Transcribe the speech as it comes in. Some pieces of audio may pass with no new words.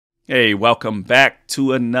Hey, welcome back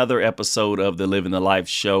to another episode of the Living the Life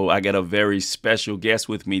Show. I got a very special guest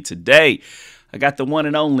with me today. I got the one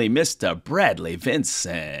and only Mr. Bradley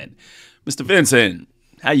Vinson. Mr. Vinson,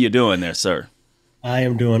 how you doing there, sir? I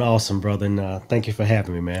am doing awesome, brother, and thank you for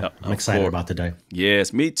having me, man. I'm excited about today.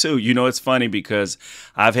 Yes, me too. You know, it's funny because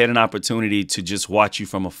I've had an opportunity to just watch you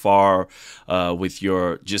from afar with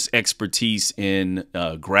your just expertise in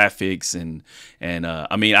graphics and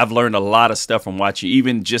I mean, I've learned a lot of stuff from watching,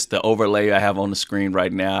 even just the overlay I have on the screen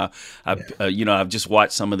right now. I've just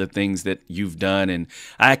watched some of the things that you've done, and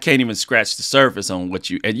I can't even scratch the surface on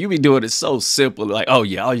what you be doing. It so simple, like, oh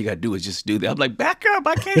yeah, all you gotta do is just do that. I'm like, back up,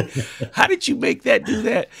 I can't. How did you make that? Do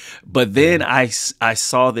that? But then I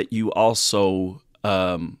saw that you also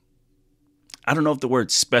I don't know if the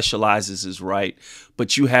word specializes is right,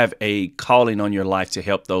 but you have a calling on your life to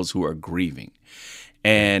help those who are grieving.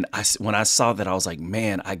 And when I saw that, I was like,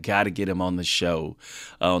 man, I got to get him on the show,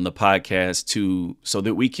 on the podcast so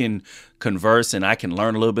that we can converse and I can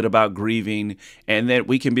learn a little bit about grieving and that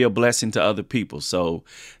we can be a blessing to other people. So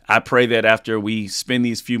I pray that after we spend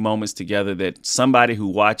these few moments together, that somebody who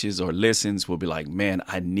watches or listens will be like, man,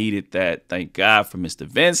 I needed that. Thank God for Mr.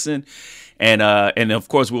 Vinson. And of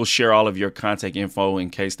course, we'll share all of your contact info in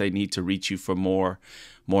case they need to reach you for more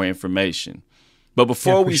information. But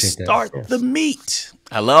before we start the meat,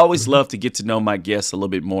 I always love to get to know my guests a little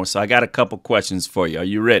bit more. So I got a couple questions for you. Are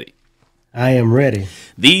you ready? I am ready.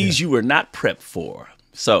 These you were not prepped for.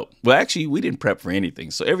 So, well, actually, we didn't prep for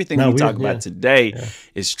anything. So everything we talk about today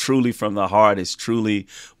is truly from the heart. It's truly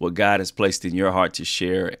what God has placed in your heart to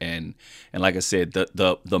share. And like I said,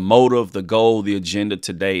 the motive, the goal, the agenda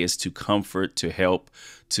today is to comfort, to help,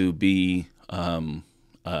 to be,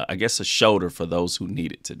 I guess, a shoulder for those who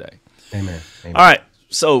need it today. Amen. Amen. All right.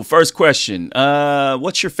 So first question,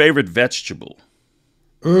 what's your favorite vegetable?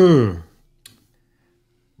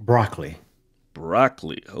 Broccoli.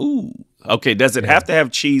 Broccoli. Ooh. Okay. Does it have to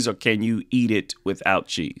have cheese or can you eat it without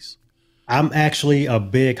cheese? I'm actually a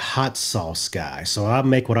big hot sauce guy, so I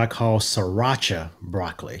make what I call sriracha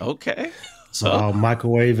broccoli. Okay. So I'll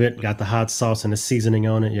microwave it, got the hot sauce and the seasoning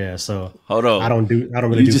on it. Yeah, so hold on. I don't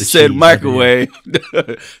really you do just the said cheese. microwave.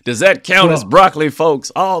 Does that count as broccoli,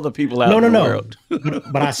 folks? All the people out in the world.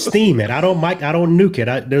 but I steam it. I don't nuke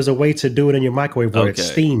it. There's a way to do it in your microwave where it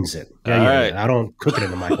steams it. Yeah. I don't cook it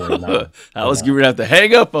in the microwave. No. I was going to have to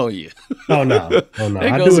hang up on you. Oh no.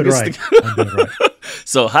 I do it right.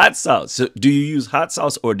 So hot sauce. So do you use hot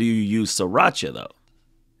sauce or do you use sriracha though?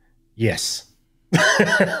 Yes.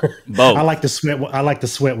 Both. I like to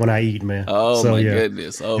sweat when I eat, man. Oh so, my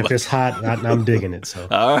goodness! If it's hot, I'm digging it. So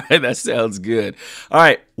all right, that sounds good. All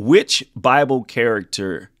right, which Bible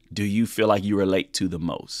character do you feel like you relate to the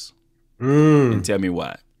most? And tell me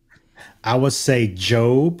why. I would say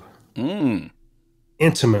Job.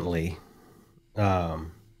 Intimately.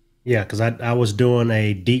 Because I was doing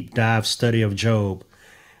a deep dive study of Job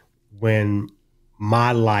when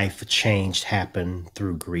my life happened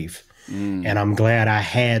through grief. And I'm glad I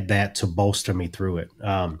had that to bolster me through it.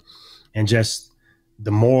 And just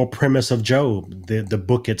the moral premise of Job, the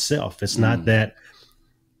book itself, it's not that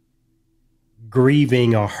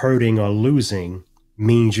grieving or hurting or losing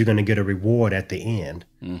means you're going to get a reward at the end.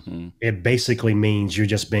 It basically means you're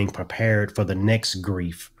just being prepared for the next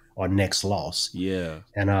grief or next loss. Yeah.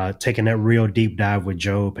 And taking that real deep dive with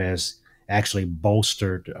Job has actually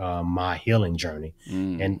bolstered my healing journey.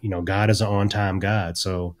 And, God is an on-time God.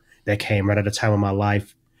 So that came right at a time of my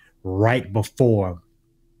life, right before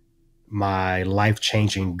my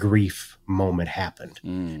life-changing grief moment happened.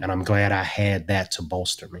 And I'm glad I had that to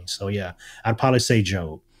bolster me. So yeah, I'd probably say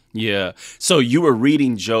Job. Yeah. So you were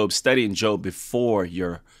reading Job, studying Job before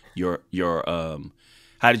your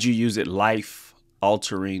how did you use it? Life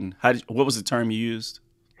altering. What was the term you used?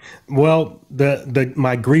 Well,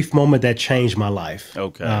 my grief moment that changed my life.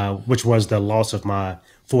 Okay. Which was the loss of my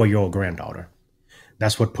 4-year-old granddaughter.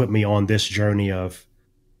 That's what put me on this journey of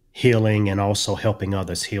healing and also helping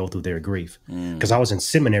others heal through their grief. Because I was in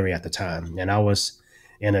seminary at the time and I was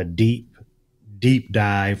in a deep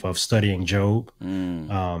dive of studying Job.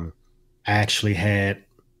 I actually had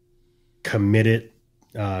committed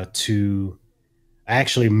I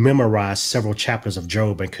actually memorized several chapters of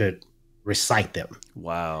Job and could recite them.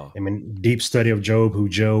 Wow. I mean, deep study of Job, who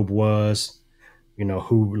Job was,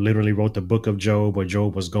 who literally wrote the book of Job, what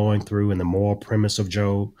Job was going through and the moral premise of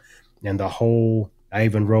Job. And I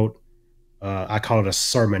even wrote, I call it a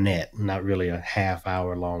sermonette, not really a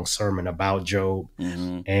half-hour long sermon about Job.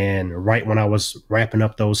 And right when I was wrapping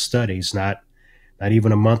up those studies, not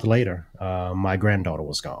even a month later, my granddaughter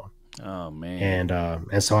was gone. Oh man.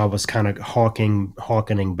 And so I was kind of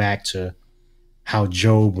hearkening back to how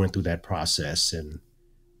Job went through that process, and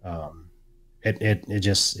um, it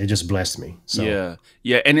just blessed me. So Yeah.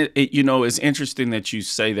 Yeah. And it's interesting that you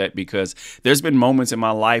say that, because there's been moments in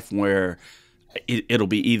my life where it'll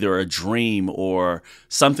be either a dream or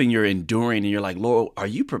something you're enduring, and you're like, Lord, are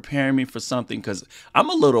you preparing me for something? Because I'm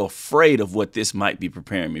a little afraid of what this might be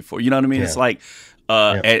preparing me for. You know what I mean? yeah, It's like,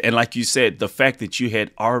 yeah, and like you said, the fact that you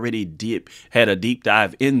had already had a deep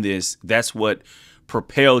dive in this, that's what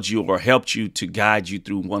propelled you or helped you to guide you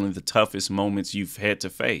through one of the toughest moments you've had to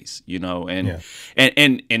face, and yeah,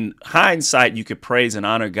 and in hindsight, you could praise and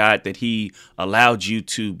honor God that he allowed you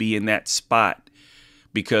to be in that spot,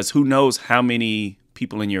 because who knows how many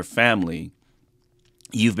people in your family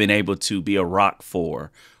you've been able to be a rock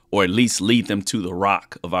for, or at least lead them to the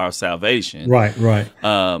rock of our salvation. right, right,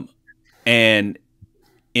 And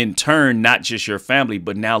in turn, not just your family,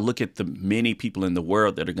 but now look at the many people in the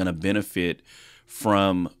world that are going to benefit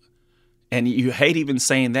from, and you hate even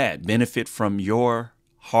saying that, benefit from your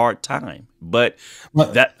hard time. But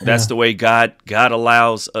that's yeah. the way God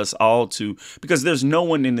allows us all to, because there's no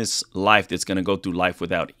one in this life that's going to go through life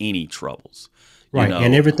without any troubles. You Right.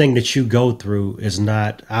 And know, everything that you go through is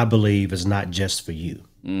not, I believe, is not just for you.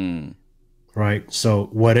 Right. So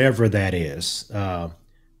whatever that is,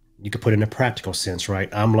 you could put it in a practical sense, right?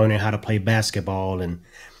 I'm learning how to play basketball and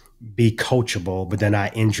be coachable, but then I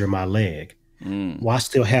injure my leg. Well, I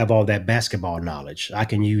still have all that basketball knowledge. I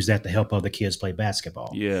can use that to help other kids play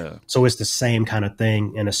basketball. yeah, So it's the same kind of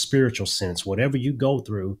thing in a spiritual sense. Whatever you go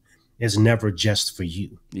through is never just for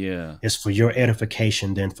you. yeah, It's for your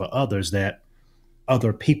edification, then for others that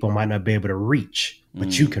other people might not be able to reach,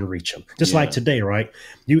 but you can reach them. Just like yeah, today, right?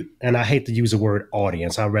 You, and I hate to use the word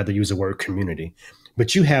audience. I'd rather use the word community.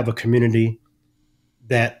 But you have a community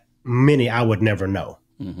that many I would never know.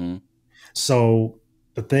 hmm, So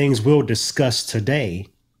the things we'll discuss today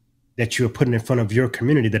that you're putting in front of your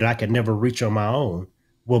community that I could never reach on my own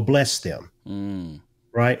will bless them,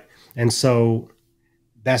 right? And so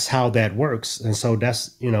that's how that works. And so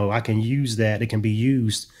that's, I can use that. It can be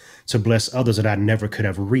used to bless others that I never could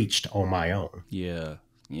have reached on my own. yeah,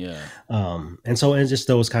 yeah, And so it's just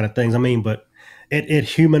those kind of things. I mean, but it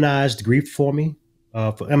humanized grief for me.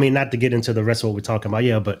 I mean, not to get into the rest of what we're talking about.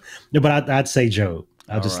 Yeah, but I'd say Job.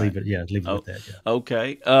 I'll all just right. leave it. Yeah, leave it Oh, with that. Yeah.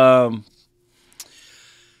 okay.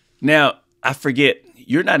 Now I forget,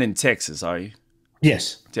 you're not in Texas, are you?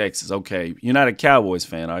 Yes, Texas, okay. You're not a Cowboys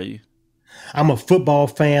fan, are you? I'm a football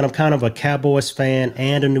fan. I'm kind of a Cowboys fan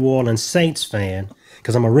and a New Orleans Saints fan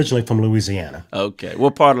because I'm originally from Louisiana. Okay.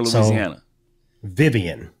 What part of So Louisiana?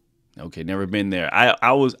 Vivian, Okay, never been there.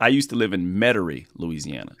 I used to live in Metairie,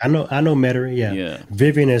 Louisiana. I know Metairie. Yeah, Yeah.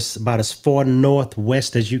 Vivian is about as far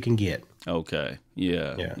northwest as you can get. Okay.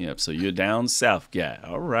 Yeah. Yeah, Yep. So you're down south guy.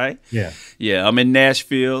 All right. yeah. Yeah, I'm in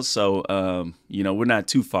Nashville, so we're not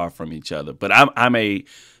too far from each other. But I'm a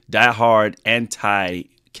diehard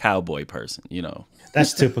anti-cowboy person.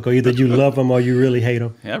 That's typical. Either you love them or you really hate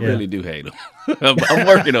them. I Yeah, really do hate them. I'm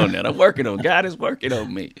working on that. I'm working on. God is working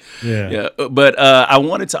on me. yeah. Yeah. But I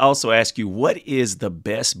wanted to also ask you, what is the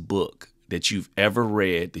best book that you've ever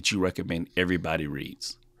read that you recommend everybody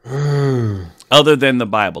reads, other than the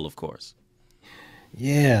Bible, of course?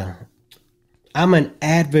 Yeah. I'm an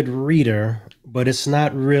avid reader, but it's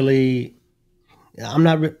not really. I'm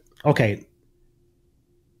not. Okay.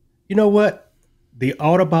 You know what? The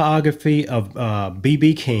autobiography of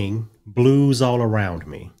B.B. King, Blues All Around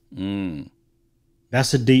Me. Mm.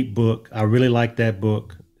 That's a deep book. I really like that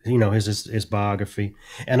book. His biography,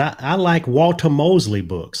 and I like Walter Mosley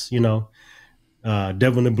books. Devil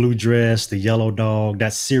in the Blue Dress, The Yellow Dog.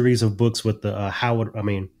 That series of books with the uh, Howard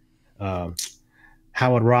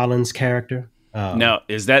Rollins character. Now,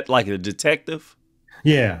 is that like a detective?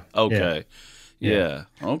 Yeah, yeah, Okay. yeah.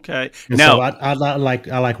 Yeah. Okay. And so Now, I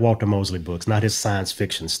like Walter Mosley books, not his science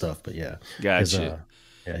fiction stuff, but yeah, his gotcha.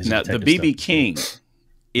 his Now, the detective BB stuff. King,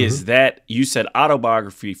 is that, you said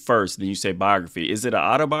autobiography first, then you say biography. Is it an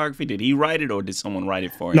autobiography? Did he write it, or did someone write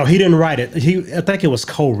it for No, him? he didn't write it. I think it was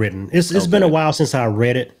co-written. It's been a Okay. while since I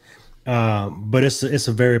read it, but it's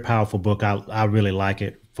a very powerful book. I really like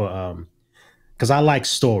it for because I like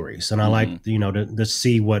stories and I like to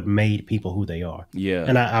see what made people who they are, Yeah.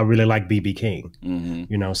 and I really like BB King.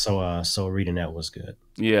 Hmm. So reading that was good.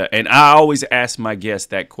 Yeah. And I always ask my guests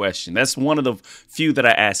that question. That's one of the few that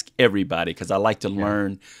I ask everybody, because I like to Yeah,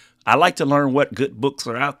 learn. I like to learn what good books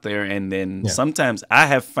are out there. And then yeah, sometimes I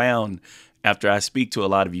have found, after I speak to a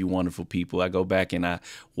lot of you wonderful people, I go back and I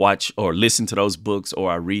watch or listen to those books,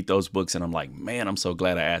 or I read those books, and I'm like, man, I'm so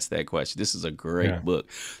glad I asked that question. This is a yeah, great book.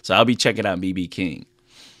 So I'll be checking out BB King.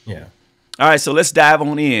 yeah. All right, so let's dive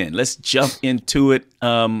on in. Let's jump into it.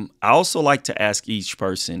 I also like to ask each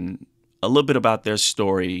person a little bit about their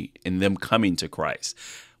story and them coming to Christ.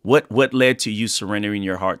 What led to you surrendering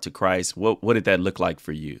your heart to Christ? What did that look like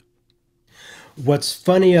for you? What's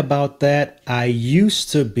funny about that, I used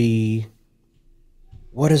to be,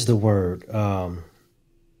 what is the word?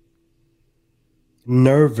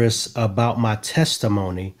 Nervous about my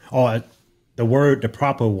testimony, or the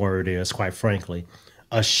proper word is, quite frankly,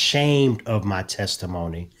 ashamed of my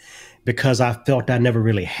testimony because I felt I never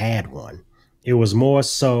really had one. It was more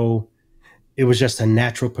so, it was just a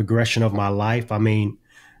natural progression of my life. I mean,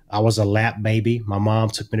 I was a lap baby. My mom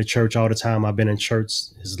took me to church all the time. I've been in church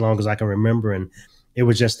as long as I can remember. And it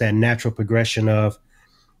was just that natural progression of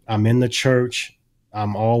I'm in the church.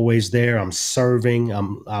 I'm always there. I'm serving.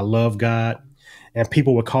 I love God. And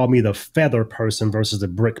people would call me the feather person versus the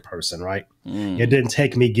brick person, right? It didn't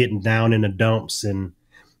take me getting down in the dumps and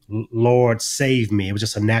Lord save me. It was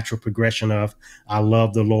just a natural progression of I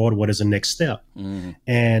love the Lord. What is the next step?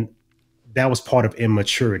 And that was part of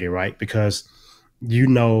immaturity, right? Because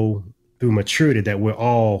through maturity that we're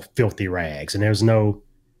all filthy rags and there's no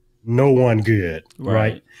one good,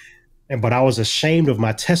 right? But I was ashamed of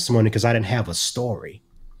my testimony because I didn't have a story.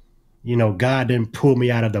 God didn't pull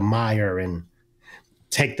me out of the mire and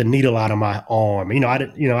take the needle out of my arm. I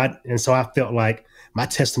didn't, and so I felt like my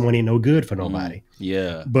testimony ain't no good for nobody.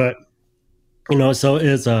 Yeah. But, so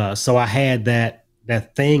I had that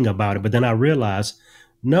thing about it, but then I realized,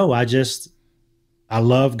 no, I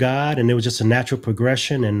love God and it was just a natural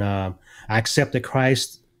progression. And I accepted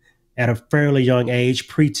Christ at a fairly young age,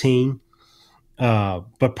 preteen,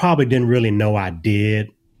 but probably didn't really know I did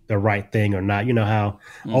the right thing or not. You know how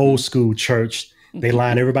old school church, they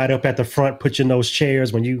line everybody up at the front, put you in those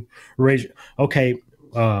chairs when you raise, okay,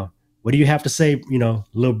 what do you have to say,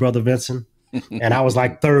 little brother Vincent? And I was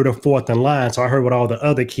like third or fourth in line. So I heard what all the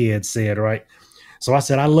other kids said, right? So I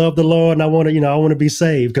said, I love the Lord and I want to be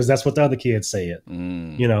saved because that's what the other kids said,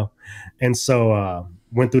 And so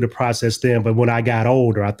went through the process then. But when I got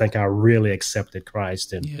older, I think I really accepted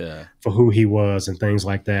Christ and for who he was and things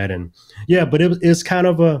like that. And but it's kind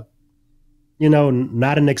of a,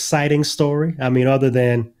 not an exciting story. I mean, other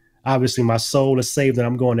than obviously my soul is saved and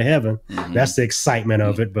I'm going to heaven. That's the excitement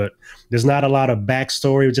of it. But there's not a lot of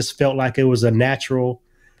backstory. It just felt like it was a natural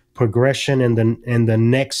progression and the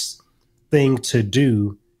next thing to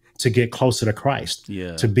do to get closer to Christ,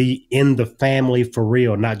 to be in the family for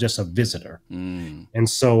real, not just a visitor. And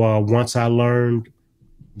so once I learned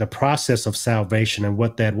the process of salvation and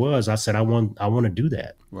what that was, I said, I want to do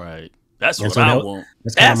that. Right. That's what I want.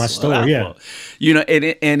 That's kind of my story. Yeah.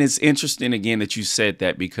 And it's interesting again that you said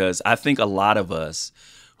that because I think a lot of us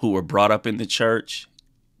who were brought up in the church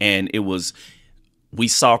and we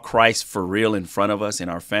saw Christ for real in front of us in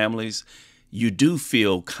our families, you do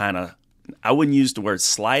feel kind of, I wouldn't use the word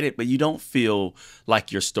slighted, but you don't feel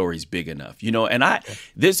like your story's big enough, and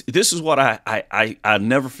this is what I'll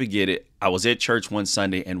never forget it. I was at church one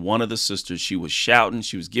Sunday and one of the sisters, she was shouting,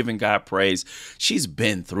 she was giving God praise. She's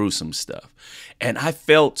been through some stuff and I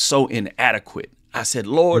felt so inadequate. I said,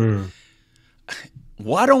 Lord,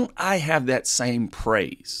 why don't I have that same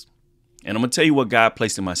praise? And I'm going to tell you what God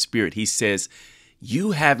placed in my spirit. He says,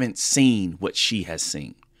 you haven't seen what she has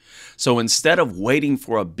seen. So instead of waiting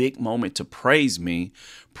for a big moment to praise me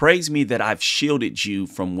that I've shielded you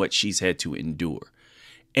from what she's had to endure.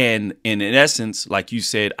 And in essence, like you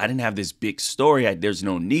said, I didn't have this big story. There's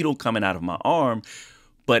no needle coming out of my arm.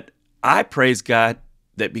 But I praise God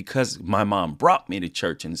that because my mom brought me to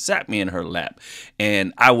church and sat me in her lap,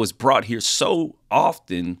 and I was brought here so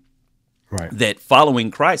often that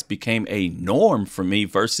following Christ became a norm for me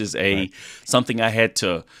versus something I had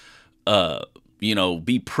to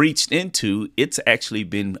be preached into. It's actually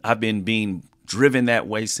I've been being driven that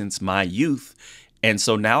way since my youth. And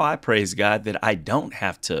so now I praise God that I don't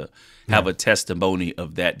have to have a testimony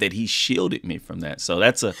of that he shielded me from that. So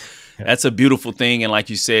that's a beautiful thing. And like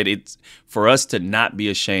you said, it's for us to not be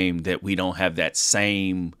ashamed that we don't have that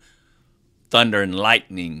same thunder and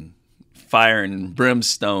lightning, fire and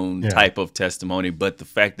brimstone type of testimony, but the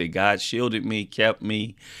fact that God shielded me, kept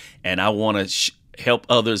me, and I want to help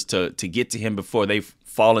others to get to him before they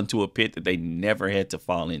fall into a pit that they never had to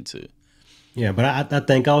fall into. Yeah, but I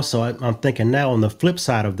think also, I'm thinking now on the flip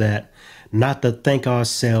side of that, not to think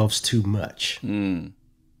ourselves too much,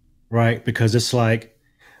 right? Because it's like,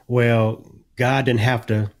 well, God didn't have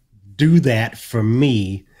to do that for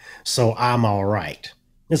me, so I'm all right.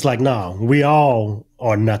 It's like, no, we all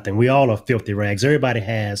are nothing. We all are filthy rags. Everybody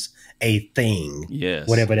has a thing,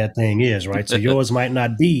 whatever that thing is, right? So yours might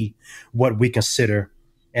not be what we consider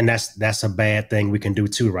And that's a bad thing we can do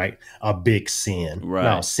too, right? A big sin. No,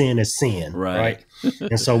 Right. sin is sin, Right. right?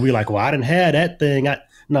 And so we like, well, I didn't have that thing.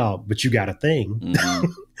 No, but you got a thing.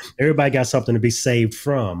 Mm-hmm. Everybody got something to be saved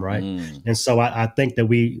from, right? Mm. And so I think that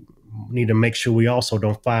we need to make sure we also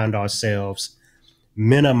don't find ourselves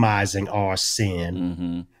minimizing our sin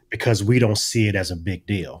Mm-hmm. because we don't see it as a big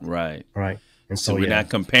deal, Right. right? And So so, we're yeah, not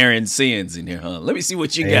comparing sins in here, huh? Let me see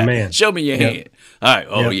what you got. amen. Show me your Yep, hand. All right.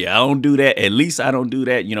 Oh, yep, yeah. I don't do that. At least I don't do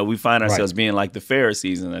that. You know, we find right. ourselves being like the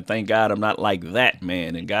Pharisees, and I thank God I'm not like that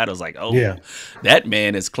man. And God was like, oh, Yeah, that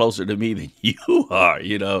man is closer to me than you are.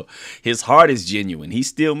 You know, his heart is genuine. He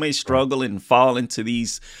still may right, struggle and fall into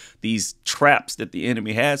these traps that the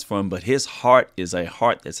enemy has for him, but his heart is a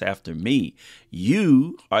heart that's after me.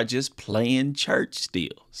 You are just playing church still.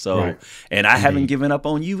 So, right. and I haven't Indeed. given up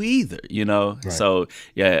on you either, you know? Right. So,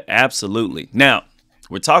 yeah, absolutely. Now,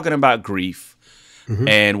 we're talking about grief, Hmm.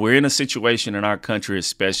 and we're in a situation in our country,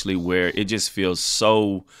 especially where it just feels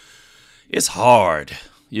so, it's hard.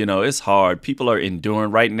 You know, it's hard. People are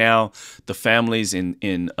enduring right now. The families in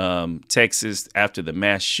Texas after the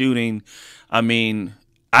mass shooting. I mean,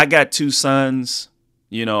 I got 2 sons.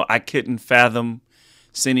 You know, I couldn't fathom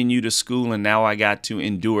sending you to school, and now I got to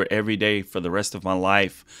endure every day for the rest of my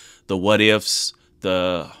life. The what ifs,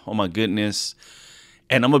 oh my goodness.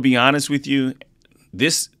 And I'm gonna be honest with you,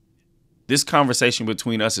 this conversation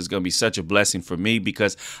between us is gonna be such a blessing for me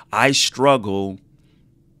because I struggle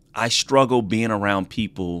being around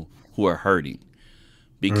people who are hurting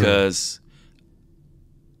because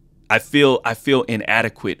I feel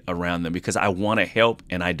inadequate around them because I want to help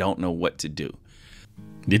and I don't know what to do.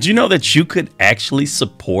 Did you know that you could actually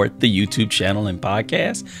support the YouTube channel and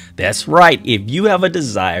podcast? That's right. If you have a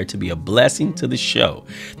desire to be a blessing to the show,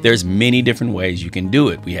 there's many different ways you can do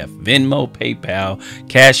it. We have Venmo, PayPal,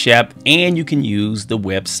 Cash App, and you can use the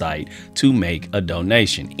website to make a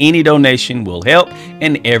donation. Any donation will help,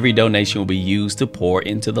 and every donation will be used to pour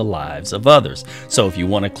into the lives of others. So if you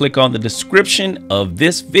want to click on the description of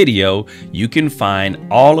this video, you can find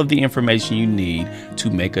all of the information you need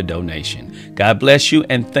to make a donation. God bless you,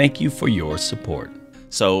 and thank you for your support.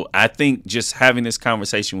 So I think just having this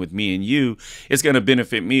conversation with me and you is going to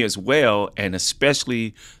benefit me as well, and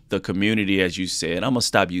especially the community, as you said. I'm going to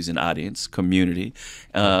stop using audience, community.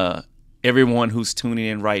 Everyone who's tuning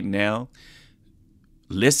in right now,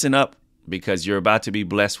 listen up because you're about to be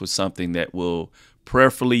blessed with something that will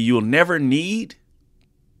prayerfully you'll never need,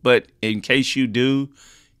 but in case you do,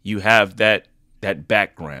 you have that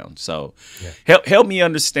background. So help me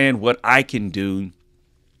understand what I can do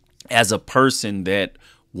as a person that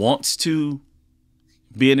wants to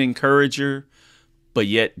be an encourager, but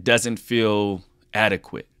yet doesn't feel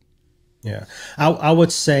adequate. Yeah. I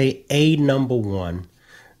would say number one,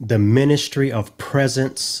 the ministry of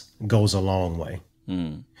presence goes a long way.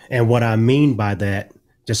 And what I mean by that,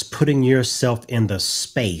 just putting yourself in the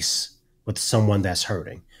space with someone that's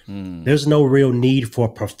hurting. There's no real need for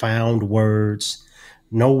profound words,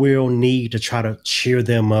 no real need to try to cheer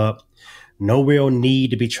them up, no real need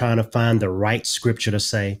to be trying to find the right scripture to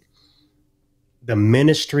say. The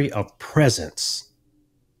ministry of presence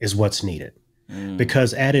is what's needed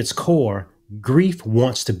because at its core, grief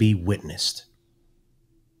wants to be witnessed.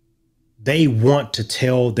 They want to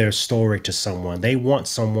tell their story to someone. They want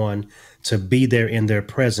someone to be there in their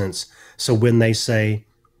presence. So when they say,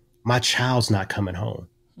 my child's not coming home,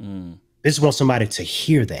 they just want somebody to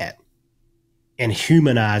hear that and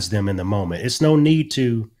humanize them in the moment. It's no need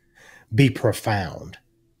to be profound.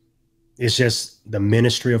 It's just the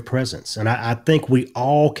ministry of presence. And I think we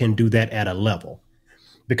all can do that at a level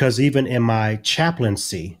because even in my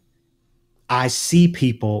chaplaincy, I see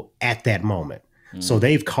people at that moment. So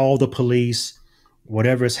they've called the police,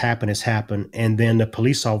 whatever has happened. And then the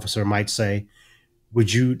police officer might say,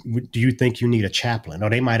 do you think you need a chaplain? Or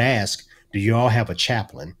they might ask, do you all have a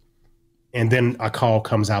chaplain? And then a call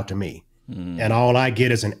comes out to me. And all I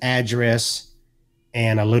get is an address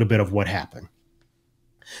and a little bit of what happened.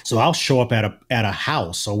 So I'll show up at a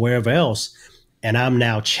house or wherever else, and I'm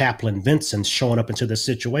now Chaplain Vinson showing up into the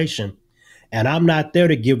situation. And I'm not there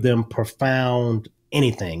to give them profound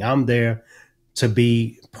anything. I'm there to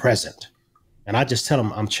be present. And I just tell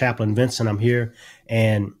them, I'm Chaplain Vinson, I'm here,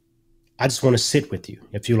 and I just want to sit with you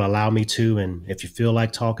if you'll allow me to. And if you feel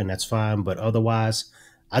like talking, that's fine. But otherwise,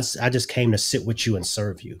 I just came to sit with you and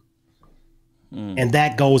serve you. And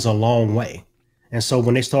that goes a long way. And so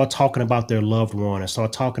when they start talking about their loved one and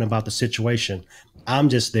start talking about the situation, I'm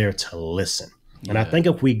just there to listen. And I think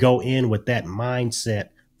if we go in with that mindset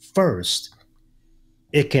first,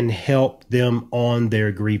 it can help them on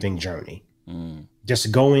their grieving journey.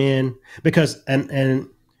 Just go in because, and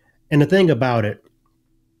the thing about it,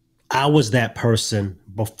 I was that person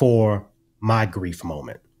before my grief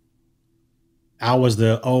moment. I was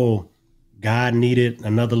oh, God needed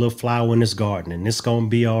another little flower in his garden and it's going to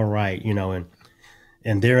be all right,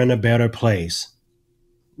 and they're in a better place.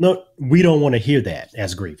 No, we don't want to hear that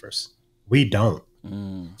as grievers. We don't.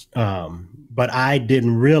 But I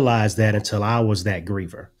didn't realize that until I was that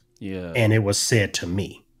griever. Yeah. And it was said to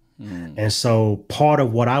me. And so part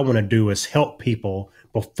of what I want to do is help people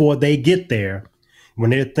before they get there,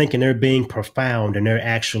 when they're thinking they're being profound and they're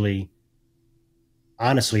actually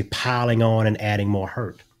honestly piling on and adding more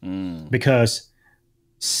hurt. Because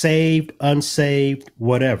saved, unsaved,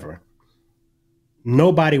 whatever,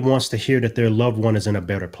 nobody wants to hear that their loved one is in a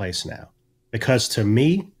better place now. Because to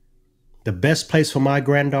me, the best place for my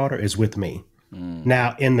granddaughter is with me.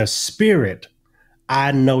 Now, in the spirit,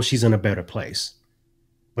 I know she's in a better place.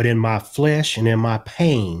 But in my flesh and in my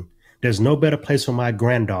pain, there's no better place for my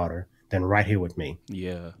granddaughter than right here with me.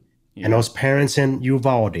 Yeah. And those parents in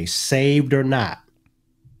Uvalde, saved or not,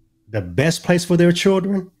 the best place for their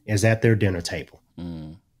children is at their dinner table.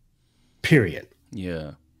 Period.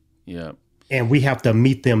 Yeah. Yeah. And we have to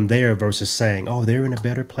meet them there versus saying, oh, they're in a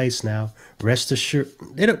better place now. Rest assured.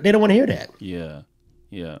 They don't want to hear that. Yeah.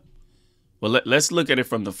 Yeah. Well, let's look at it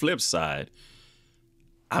from the flip side.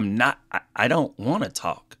 I don't want to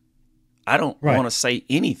talk. I don't want to say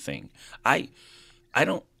anything. I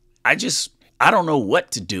don't know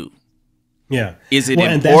what to do. Yeah. Is it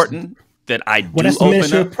important that I do open up? Well, that's the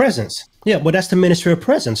ministry of presence. Yeah. Well, that's the ministry of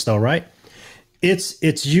presence though, right?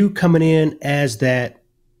 It's you coming in as that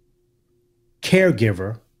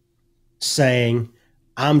caregiver saying,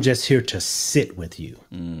 I'm just here to sit with you.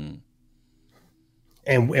 And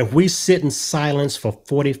if we sit in silence for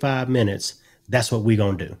 45 minutes, that's what we're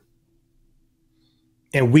going to do.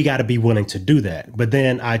 And we got to be willing to do that. But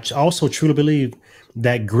then I also truly believe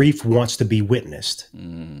that grief wants to be witnessed.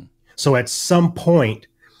 So at some point,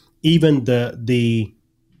 even the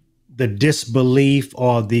disbelief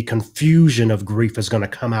or the confusion of grief is going to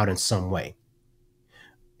come out in some way.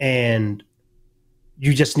 And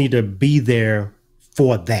you just need to be there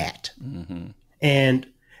for that. And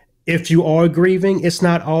if you are grieving, it's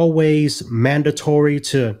not always mandatory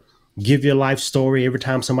to give your life story every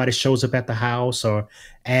time somebody shows up at the house or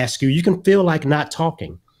ask you. You can feel like not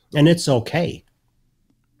talking, and it's okay.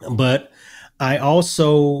 But I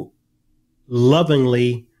also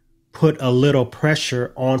lovingly put a little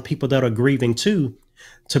pressure on people that are grieving too,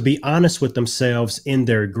 to be honest with themselves in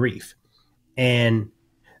their grief and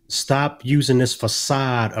stop using this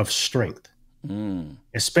facade of strength,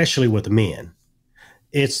 especially with men.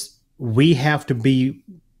 We have to be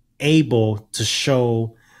able to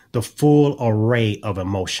show the full array of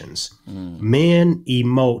emotions. Men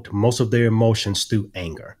emote most of their emotions through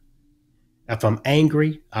anger. If I'm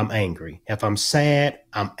angry, I'm angry. If I'm sad,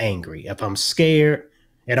 I'm angry. If I'm scared,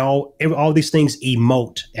 all these things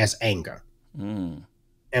emote as anger. And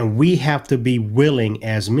we have to be willing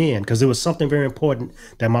as men, because there was something very important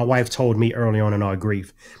that my wife told me early on in our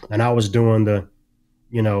grief. And I was doing the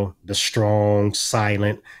strong,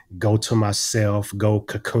 silent, go to myself, go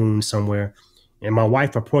cocoon somewhere. And my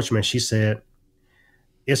wife approached me and she said,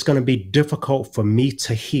 it's going to be difficult for me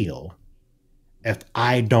to heal if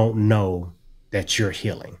I don't know that you're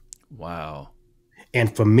healing. Wow.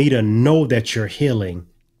 And for me to know that you're healing,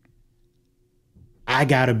 I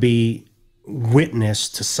got to be witness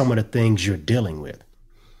to some of the things you're dealing with.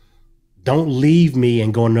 Don't leave me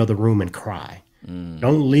and go in another room and cry.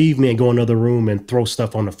 Don't leave me and go in another room and throw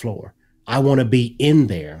stuff on the floor. I want to be in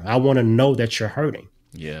there. I want to know that you're hurting.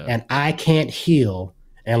 Yeah. And I can't heal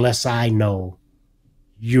unless I know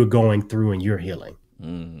you're going through and you're healing.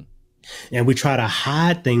 And we try to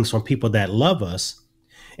hide things from people that love us,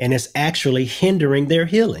 and it's actually hindering their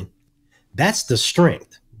healing. That's the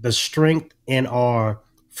strength in our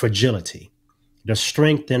fragility, the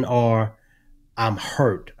strength in our, I'm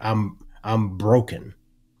hurt, I'm broken.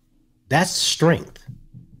 That's strength.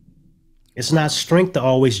 It's not strength to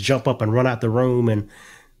always jump up and run out the room and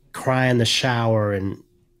cry in the shower. And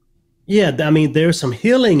yeah, I mean, there's some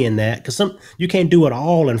healing in that, because you can't do it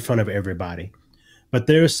all in front of everybody. But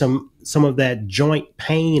there's some of that joint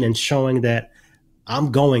pain and showing that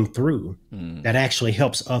I'm going through that actually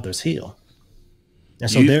helps others heal. And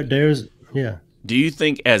so there's. Do you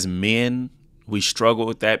think as men we struggle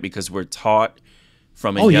with that because we're taught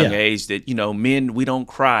from a young age that, men, we don't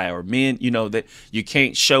cry, or men, that you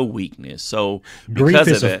can't show weakness. So grief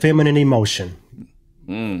is a feminine emotion.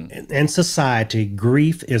 In society,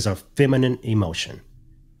 grief is a feminine emotion,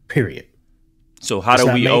 period. So how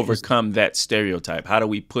do we overcome that stereotype? How do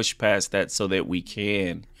we push past that so that we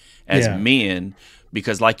can, as men,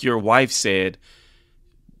 because like your wife said,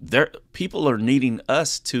 people are needing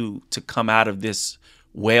us to come out of this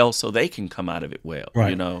well so they can come out of it well, Right.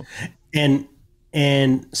 you know?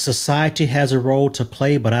 And society has a role to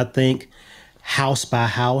play, but I think house by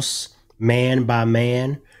house, man by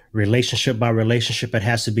man, relationship by relationship, it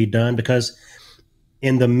has to be done because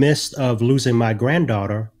in the midst of losing my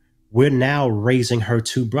granddaughter, we're now raising her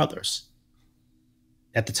two brothers.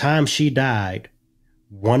 At the time she died,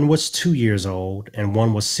 one was 2 years old and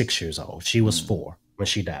one was 6 years old. She was 4 when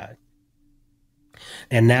she died.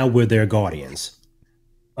 And now we're their guardians.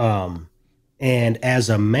 And as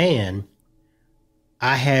a man,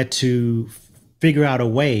 I had to figure out a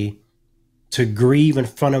way to grieve in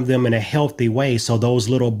front of them in a healthy way so those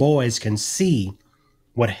little boys can see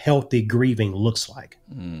what healthy grieving looks like.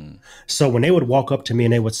 So when they would walk up to me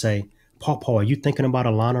and they would say, Papa, are you thinking about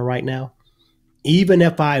Alana right now? Even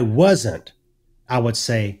if I wasn't, I would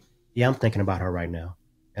say, yeah, I'm thinking about her right now.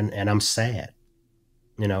 And I'm sad.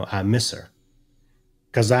 You know, I miss her.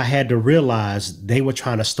 Because I had to realize they were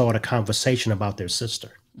trying to start a conversation about their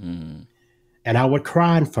sister. And I would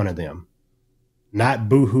cry in front of them, not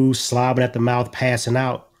boohoo, slobbing at the mouth, passing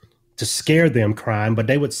out to scare them crying, but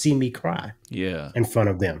they would see me cry in front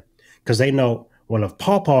of them because they know, well, if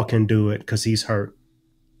Pawpaw can do it because he's hurt,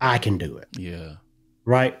 I can do it. Yeah.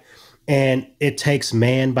 Right. And it takes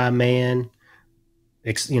man by man,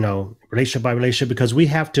 you know, relationship by relationship, because we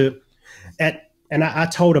have to, and I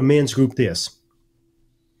told a men's group this,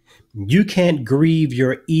 you can't grieve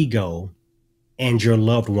your ego and your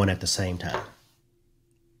loved one at the same time.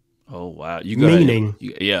 Oh, wow. You gotta, Meaning,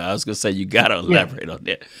 yeah, I was going to say, you got to elaborate on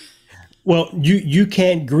that. Well, you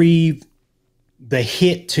can't grieve the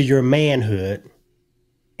hit to your manhood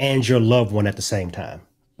and your loved one at the same time.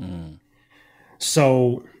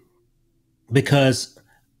 So, because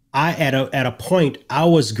at a point I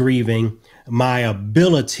was grieving my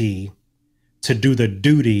ability to do the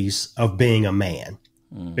duties of being a man,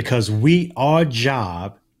 because our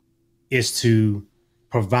job is to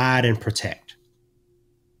provide and protect.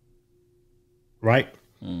 Right?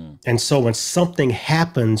 And so when something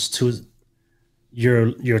happens to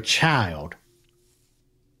your child,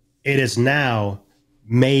 it has now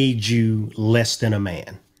made you less than a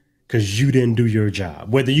man because you didn't do your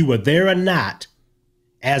job. Whether you were there or not,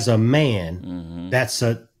 as a man, that's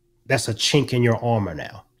a chink in your armor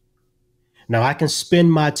now. Now I can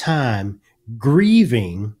spend my time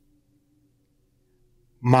grieving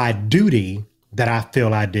my duty that I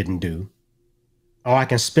feel I didn't do, or I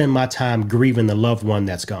can spend my time grieving the loved one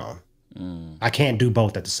that's gone. I can't do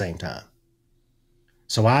both at the same time.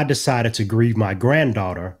 So I decided to grieve my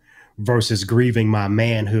granddaughter versus grieving my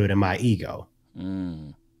manhood and my ego.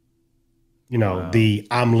 You know, Wow.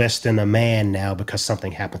 I'm less than a man now because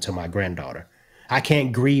something happened to my granddaughter. I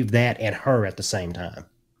can't grieve that and her at the same time.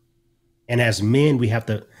 And as men, we have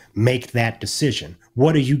to make that decision.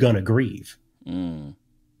 What are you going to grieve?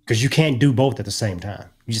 Because you can't do both at the same time.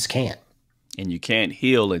 You just can't. And you can't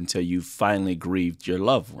heal until you finally grieved your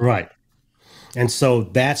loved one. Right. And so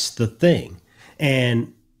that's the thing.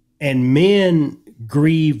 And men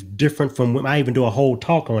grieve different from women. I even do a whole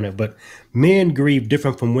talk on it, but men grieve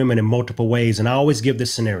different from women in multiple ways. And I always give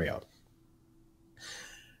this scenario.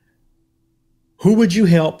 Who would you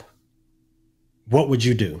help? What would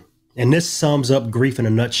you do? And this sums up grief in a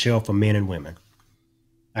nutshell for men and women.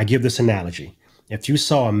 I give this analogy. If you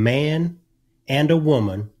saw a man and a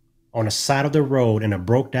woman on the side of the road in a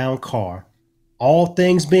broke down car, all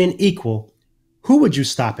things being equal, who would you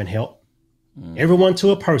stop and help? Everyone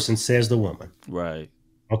to a person, says the woman. Right.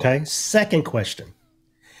 Okay. Second question.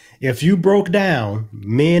 If you broke down,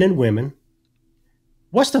 men and women,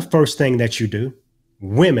 what's the first thing that you do?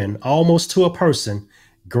 Women, almost to a person,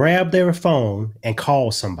 grab their phone and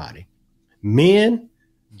call somebody. Men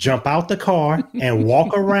jump out the car and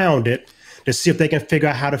walk around it to see if they can figure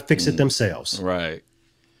out how to fix it themselves. Right.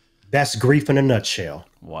 That's grief in a nutshell.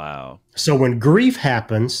 Wow. So when grief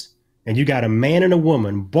happens and you got a man and a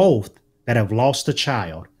woman, both that have lost a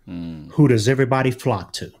child, who does everybody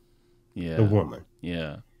flock to? Yeah. The woman.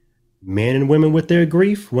 Yeah. Men and women with their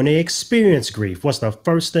grief, when they experience grief, what's the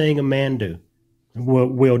first thing a man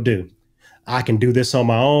will do? I can do this on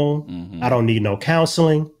my own. I don't need no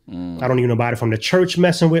counseling. I don't need nobody from the church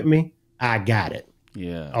messing with me. I got it.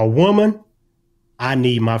 Yeah. A woman, I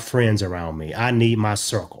need my friends around me. I need my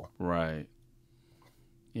circle. Right.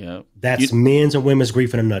 Yeah. That's men's and women's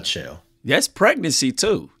grief in a nutshell. That's pregnancy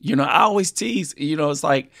too. You know, I always tease, you know, it's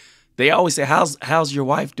like they always say, how's your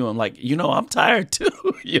wife doing? Like, you know, I'm tired too.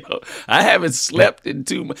 You know, I haven't slept in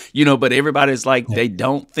 2 months, you know, but everybody's like, they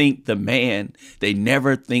don't think the man, they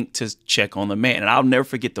never think to check on the man. And I'll never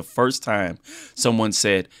forget the first time someone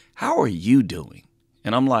said, how are you doing?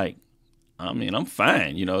 And I'm like, I mean, I'm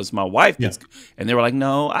fine. You know, it's my wife Yeah. that's, and they were like,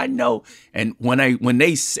 no, I know. And when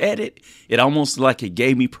they said it, it almost like it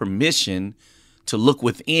gave me permission to look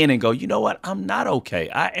within and go, you know what? I'm not okay.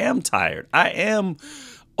 I am tired. I am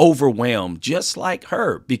overwhelmed, just like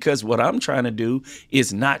her, because what I'm trying to do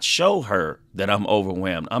is not show her that I'm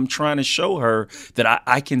overwhelmed. I'm trying to show her that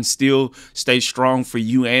I can still stay strong for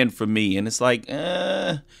you and for me. And it's like,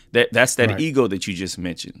 that's that Right. ego that you just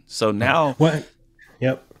mentioned. So Right. now, Well,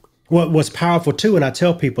 yep. What's powerful too, and I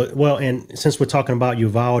tell people, well, and since we're talking about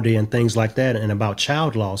Uvalde and things like that, and about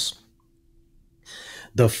child loss,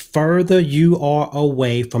 the further you are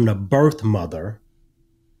away from the birth mother,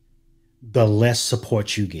 the less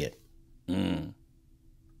support you get. mm,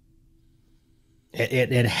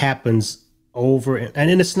 It happens over,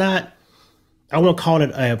 and it's not. I won't call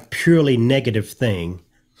it a purely negative thing,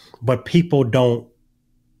 but people don't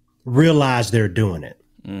realize they're doing it.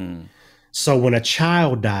 mm, So when a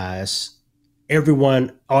child dies,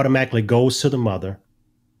 everyone automatically goes to the mother.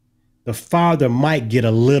 The father might get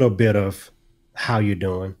a little bit of how you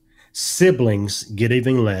doing. Siblings get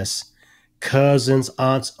even less. Cousins,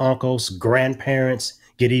 aunts, uncles, grandparents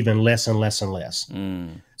get even less and less and less.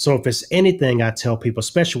 mm, So if it's anything, I tell people,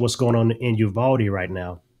 especially what's going on in Uvalde right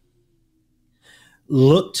now,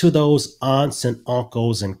 look to those aunts and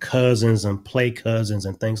uncles and cousins and play cousins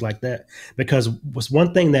and things like that. Because was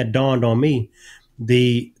one thing that dawned on me,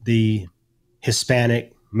 the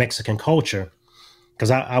Hispanic Mexican culture, because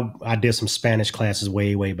I did some Spanish classes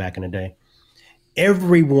way back in the day.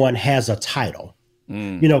 Everyone has a title,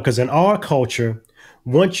 mm. you know, because in our culture,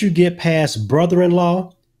 once you get past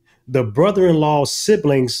brother-in-law, the brother-in-law's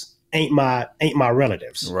siblings ain't my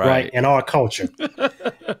relatives, right? Right. In our culture.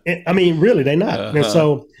 I mean, really, they're not. And Uh-huh.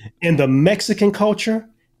 so in the Mexican culture,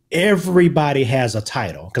 everybody has a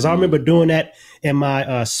title. Because I remember doing that in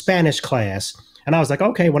my Spanish class. And I was like,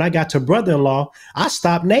 okay, when I got to brother-in-law, I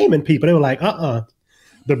stopped naming people. They were like,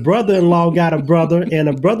 the brother-in-law got a brother and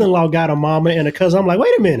a brother-in-law got a mama and a cousin. I'm like,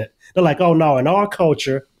 wait a minute. They're like, oh, no, in our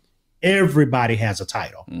culture, everybody has a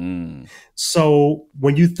title. Mm, So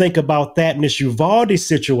when you think about that in this Uvalde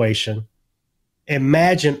situation,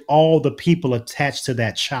 imagine all the people attached to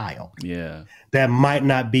that child yeah. that might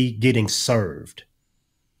not be getting served,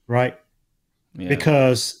 right? Yeah.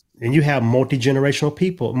 Because and you have multi-generation,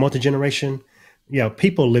 people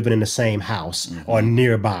living in the same house or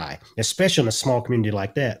nearby, especially in a small community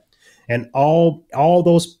like that. And all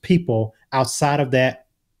those people outside of that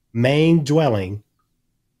main dwelling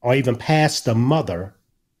or even past the mother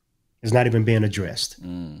is not even being addressed.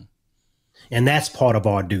 Mm, And that's part of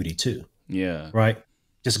our duty too, yeah. right?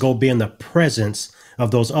 Just go be in the presence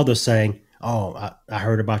of those others saying, oh, I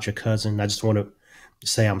heard about your cousin. I just want to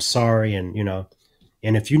say I'm sorry. And, you know,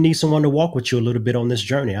 and if you need someone to walk with you a little bit on this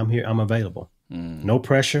journey, I'm here. I'm available. Mm, No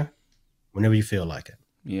pressure, whenever you feel like it.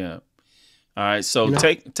 yeah. All right. So You know?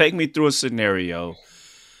 take me through a scenario.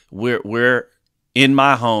 We're in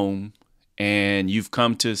my home and you've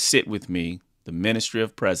come to sit with me, the ministry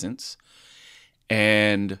of presence,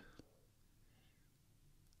 and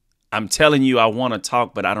I'm telling you I want to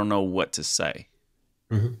talk, but I don't know what to say.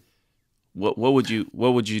 Mhm. What would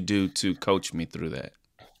you do to coach me through that?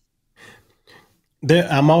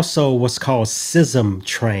 I'm also what's called CISM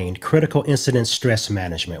trained, critical incident stress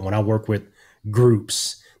management, when I work with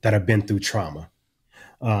groups that have been through trauma.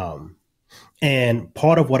 Um, and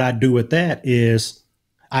part of what I do with that is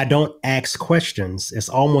I don't ask questions. It's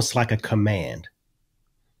almost like a command.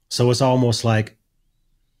 So it's almost like,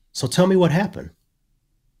 so tell me what happened.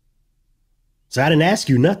 So I didn't ask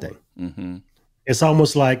you nothing. Mm-hmm. It's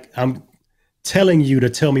almost like I'm telling you to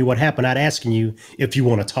tell me what happened, not asking you if you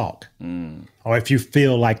want to talk Mm, or if you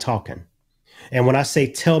feel like talking. And when I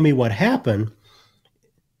say tell me what happened,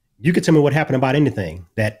 you can tell me what happened about anything,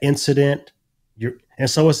 that incident. And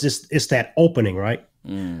so it's that opening, right?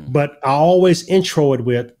 mm, But I always intro it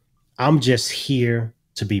with, I'm just here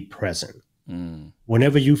to be present. mm,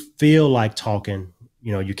 Whenever you feel like talking,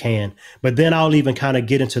 you know, you can. But then I'll even kind of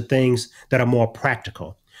get into things that are more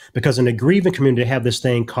practical. Because in the grieving community, they have this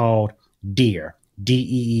thing called DEAR,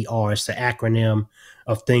 DEER. It's the acronym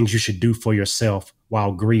of things you should do for yourself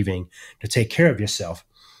while grieving to take care of yourself.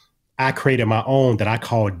 I created my own that I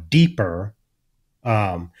call Deeper.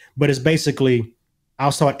 But it's basically,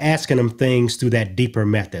 I'll start asking them things through that deeper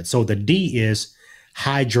method. So the D is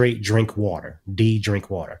hydrate, drink water. D, drink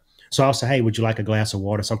water. So I'll say, hey, would you like a glass of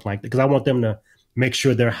water, something like that? Because I want them to make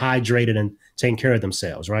sure they're hydrated and taking care of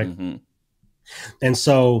themselves, right? mm-hmm. And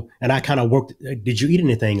so, and I kind of worked, did you eat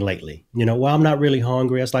anything lately? You know, well, I'm not really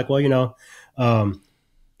hungry. It's like, well, you know,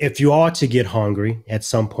 if you are to get hungry at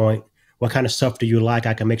some point, what kind of stuff do you like?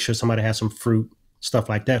 I can make sure somebody has some fruit stuff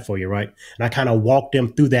like that for you, right? And I kind of walk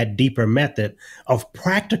them through that deeper method of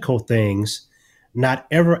practical things, not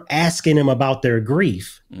ever asking them about their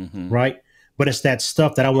grief, Mm-hmm. right? But it's that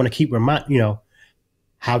stuff that I want to keep how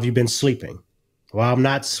have you been sleeping? Well, I'm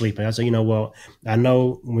not sleeping. I say, well, I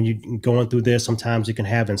know when you're going through this, sometimes you can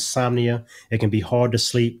have insomnia. It can be hard to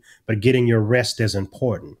sleep, but getting your rest is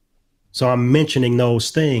important. So I'm mentioning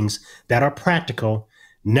those things that are practical,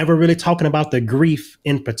 never really talking about the grief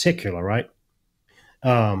in particular, right?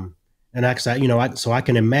 And I, so I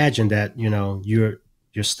can imagine that,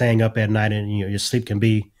 you're staying up at night and your sleep can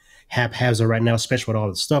be haphazard right now, especially with all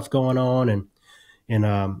the stuff going on.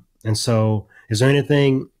 And so is there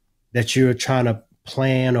anything that you're trying to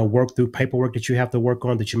plan or work through, paperwork that you have to work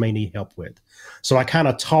on that you may need help with? So I kind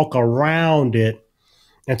of talk around it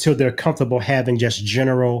until they're comfortable having just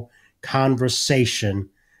general conversation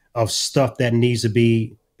of stuff that they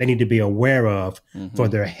need to be aware of for Mm-hmm.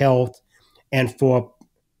 their health and for,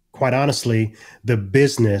 quite honestly, the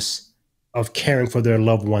business of caring for their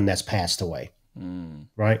loved one that's passed away, Mm.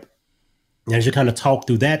 right? And as you kind of talk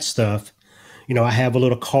through that stuff, I have a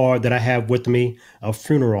little card that I have with me of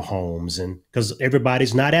funeral homes, and because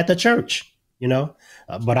everybody's not at the church,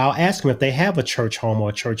 but I'll ask them if they have a church home or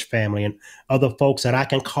a church family and other folks that I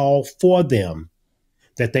can call for them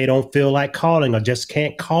that they don't feel like calling or just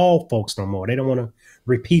can't call folks no more. They don't want to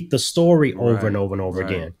repeat the story over and Right. over and over Right.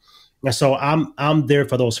 again. And so I'm there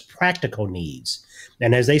for those practical needs.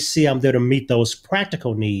 And as they see I'm there to meet those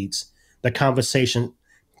practical needs, the conversation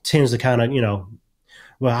tends to kind of,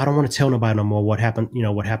 well, I don't want to tell nobody no more what happened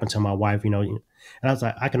to my wife, And I was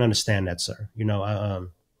like, I can understand that, sir.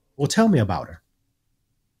 Well, tell me about her.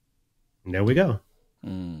 And there we go.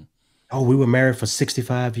 Mm. Oh, we were married for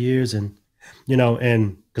 65 years. And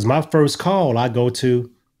because my first call, I go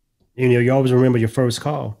to, you always remember your first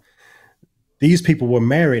call. These people were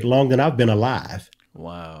married longer than I've been alive.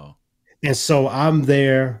 Wow. And so I'm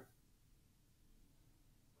there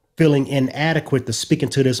feeling inadequate to speak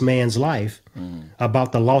into this man's life Mm.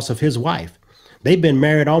 about the loss of his wife. They've been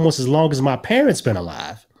married almost as long as my parents been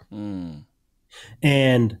alive. Mm.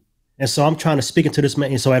 And and so I'm trying to speak into this man.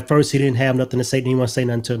 And so at first he didn't have nothing to say, didn't want to say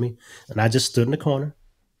nothing to me. And I just stood in the corner.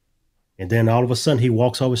 And then all of a sudden he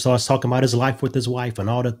walks over, starts talking about his life with his wife and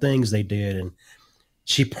all the things they did. And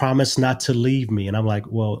she promised not to leave me. And I'm like,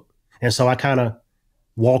 well, and so I kind of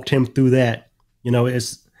walked him through that,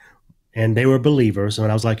 and they were believers. And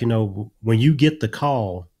I was like, when you get the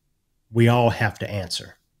call, we all have to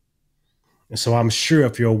answer. And so I'm sure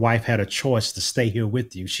if your wife had a choice to stay here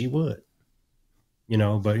with you, she would,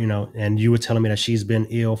 but, and you were telling me that she's been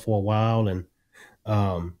ill for a while and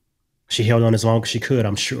um, she held on as long as she could,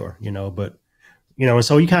 I'm sure, but, and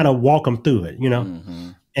so you kind of walk them through it, Mm-hmm.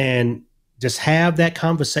 and just have that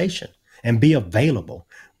conversation and be available.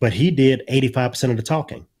 But he did 85% of the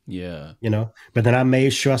talking, Yeah. but then I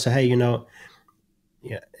made sure I said, hey,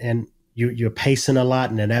 yeah, and you're pacing a lot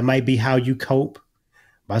and then that might be how you cope.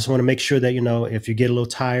 But I just want to make sure that, if you get a little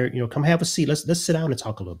tired, come have a seat. Let's sit down and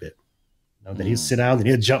talk a little bit. Then he'll Mm. sit down, then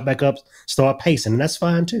he'll jump back up, start pacing, and that's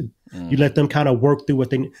fine too. You Mm. let them kind of work through what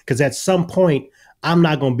they, because at some point, I'm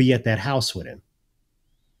not going to be at that house with him.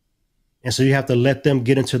 And so you have to let them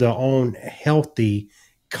get into their own healthy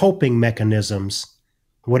coping mechanisms,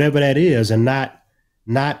 whatever that is, and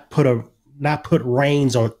not put a not put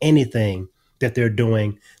reins on anything that they're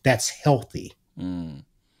doing that's healthy. Mm.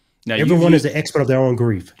 Now Everyone is the expert of their own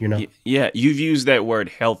grief. yeah, you've used that word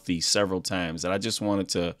healthy several times, and I just wanted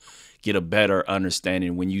to get a better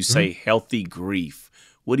understanding. When you say healthy grief,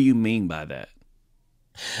 what do you mean by that?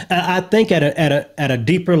 I think at a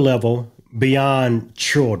deeper level beyond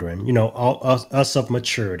children, us of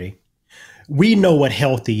maturity, we know what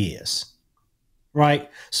healthy is, right?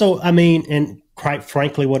 So I mean, and quite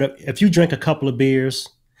frankly, what if you drink a couple of beers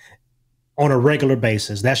on a regular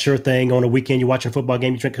basis? That's your thing. On a weekend, you're watching a football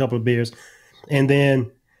game, you drink a couple of beers, and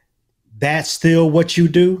then that's still what you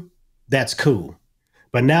do. That's cool.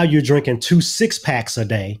 But now you're drinking 2 6-packs a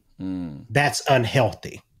day. Mm. That's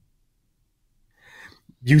unhealthy.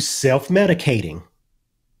 You self-medicating.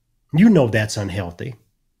 You know that's unhealthy.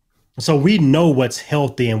 So we know what's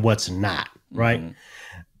healthy and what's not, right? Mm-hmm.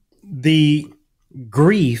 The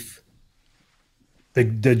grief,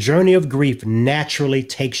 the journey of grief naturally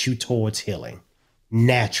takes you towards healing.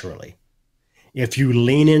 Naturally. If you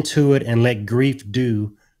lean into it and let grief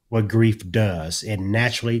do what grief does, it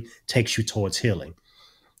naturally takes you towards healing.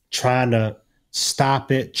 Trying to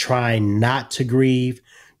stop it, trying not to grieve,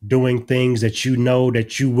 doing things that you know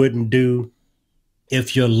that you wouldn't do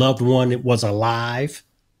if your loved one was alive,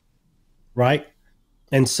 right?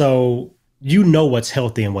 And so you know what's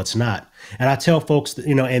healthy and what's not. And I tell folks that,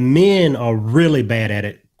 and men are really bad at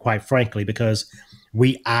it, quite frankly, because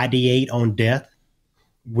we ideate on death.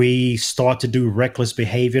 We start to do reckless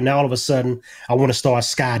behavior. Now all of a sudden, I want to start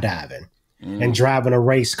skydiving and driving a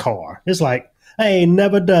race car. It's like, I ain't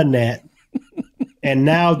never done that. And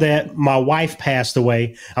now that my wife passed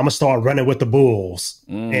away, I'm gonna start running with the bulls,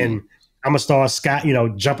 and I'm gonna start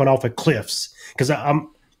jumping off of cliffs, because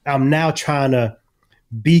I'm now trying to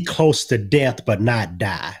be close to death but not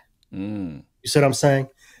die. You see what I'm saying?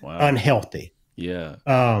 Wow. Unhealthy. Yeah.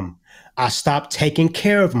 I stopped taking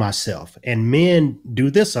care of myself, and men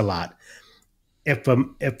do this a lot.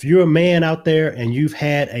 If you're a man out there and you've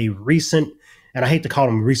had a recent, and I hate to call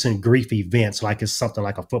them recent grief events, like it's something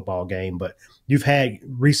like a football game, but you've had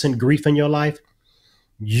recent grief in your life,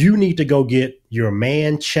 you need to go get your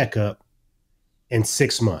man checkup in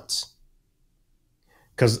 6 months.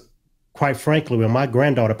 Because quite frankly, when my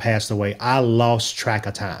granddaughter passed away, I lost track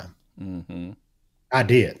of time. I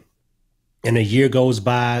did. And a year goes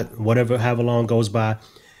by, however long goes by,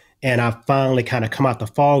 and I finally kind of come out the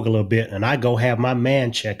fog a little bit, and I go have my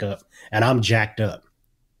man checkup, and I'm jacked up.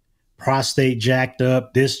 Prostate jacked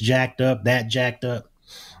up, this jacked up, that jacked up.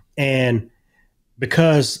 And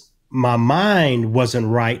because my mind wasn't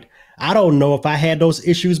right, I don't know if I had those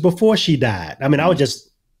issues before she died. I mean, I was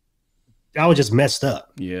just messed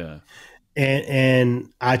up. Yeah.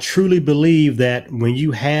 And I truly believe that when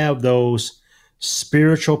you have those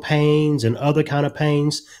spiritual pains and other kind of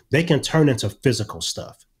pains, they can turn into physical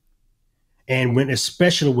stuff. And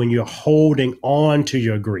especially when you're holding on to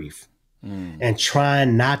your grief and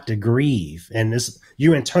trying not to grieve, and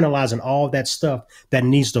you're internalizing all that stuff that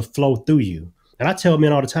needs to flow through you. And I tell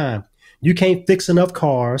men all the time, you can't fix enough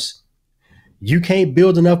cars, you can't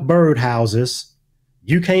build enough birdhouses,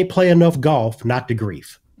 you can't play enough golf not to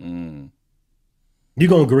grieve. You're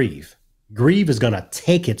gonna grieve. Grief is gonna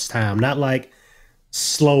take its time, not like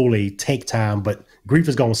slowly take time, but grief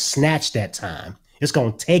is gonna snatch that time. It's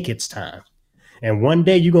gonna take its time. And one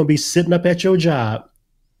day you're gonna be sitting up at your job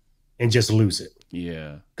and just lose it.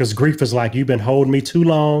 Yeah. Because grief is like, you've been holding me too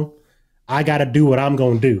long. I got to do what I'm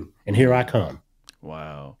going to do. And here I come.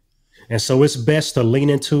 Wow. And so it's best to lean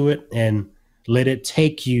into it and let it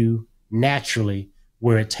take you naturally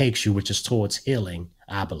where it takes you, which is towards healing,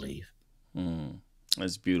 I believe.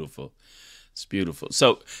 That's beautiful. It's beautiful.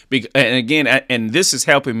 So, and again, and this is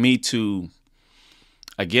helping me to,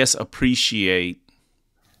 I guess, appreciate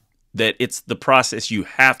that it's the process you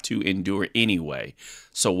have to endure anyway.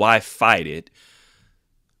 So why fight it?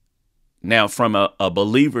 Now, from a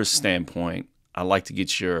believer's standpoint, I'd like to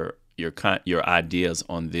get your ideas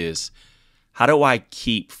on this. How do I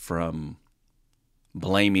keep from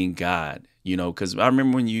blaming God? Because I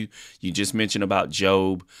remember when you just mentioned about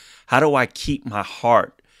Job. How do I keep my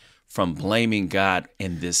heart from blaming God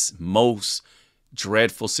in this most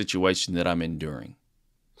dreadful situation that I'm enduring?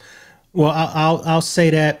 Well, I'll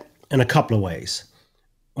say that in a couple of ways.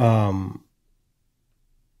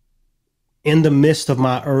 In the midst of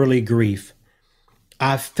my early grief,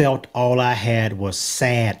 I felt all I had was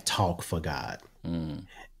sad talk for God.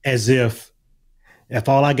 As if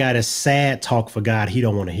all I got is sad talk for God, he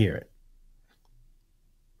don't want to hear it.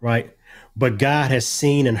 Right? But God has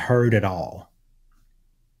seen and heard it all.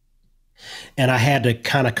 And I had to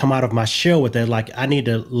kind of come out of my shell with that. Like, I need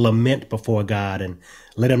to lament before God and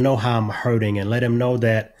let him know how I'm hurting, and let him know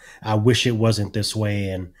that I wish it wasn't this way,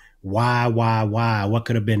 and why, what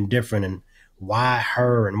could have been different, and why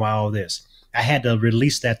her, and why all this. I had to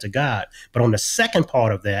release that to God. But on the second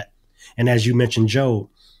part of that, and as you mentioned, Job,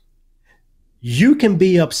 you can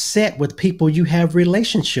be upset with people you have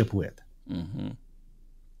relationship with.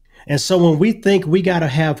 And so when we think we got to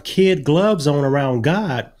have kid gloves on around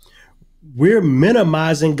God, we're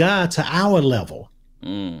minimizing God to our level.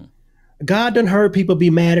 God done heard people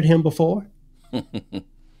be mad at him before.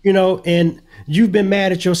 And you've been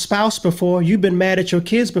mad at your spouse before. You've been mad at your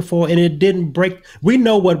kids before, and it didn't break. We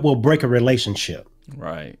know what will break a relationship.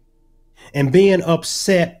 Right. And being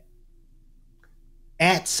upset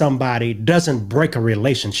at somebody doesn't break a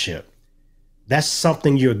relationship. That's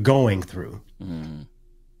something you're going through.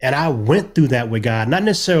 And I went through that with God, not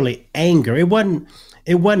necessarily anger. It wasn't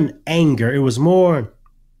anger. It was more,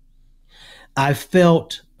 I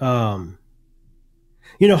felt, how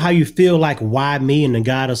you feel like, why me? And then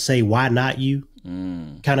God will say, why not you?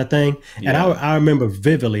 Kind of thing. Yeah. And I remember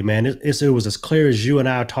vividly, man, it was as clear as you and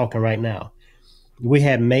I are talking right now. We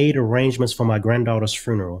had made arrangements for my granddaughter's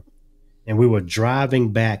funeral, and we were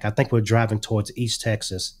driving back. I think we were driving towards East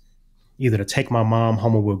Texas, either to take my mom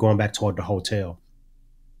home or we were going back toward the hotel.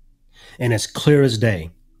 And as clear as day,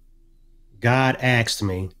 God asked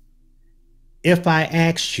me, if I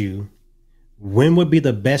asked you when would be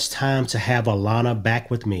the best time to have Alana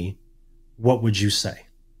back with me, what would you say?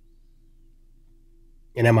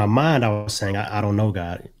 And in my mind, I was saying, I don't know,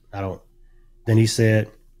 God. I don't. Then he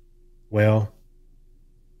said, well,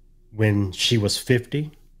 when she was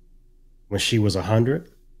 50, when she was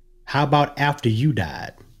 100, how about after you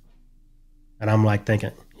died? And I'm like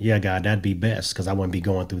thinking, yeah, God, that'd be best because I wouldn't be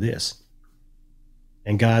going through this.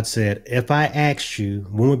 And God said, if I asked you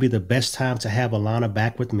when would be the best time to have Alana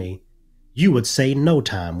back with me, you would say no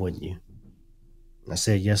time, wouldn't you? And I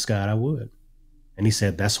said, yes, God, I would. And he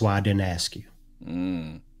said, that's why I didn't ask you.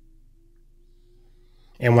 Mm.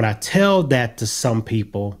 And when I tell that to some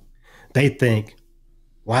people, they think,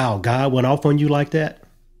 wow, God went off on you like that.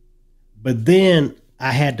 But then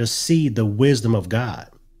I had to see the wisdom of God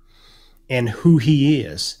and who he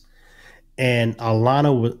is. And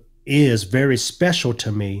Alana is very special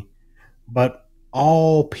to me, but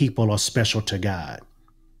all people are special to God.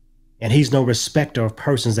 And he's no respecter of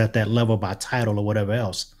persons at that level by title or whatever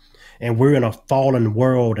else. And we're in a fallen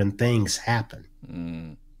world and things happen.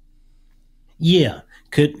 Mm. Yeah.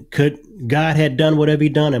 Could God had done whatever he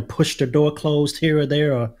done and pushed the door closed here or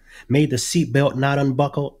there or made the seatbelt not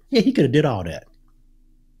unbuckled? Yeah, he could have did all that.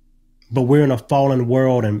 But we're in a fallen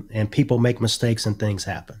world and people make mistakes and things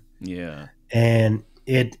happen. Yeah. And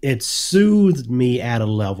it soothed me at a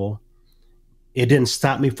level. It didn't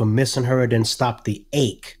stop me from missing her. It didn't stop the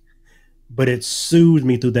ache. But it soothed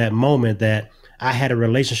me through that moment that I had a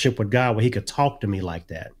relationship with God where he could talk to me like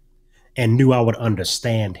that and knew I would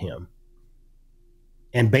understand him.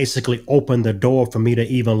 And basically open the door for me to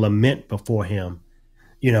even lament before him,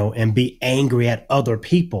 and be angry at other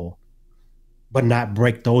people, but not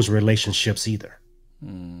break those relationships either.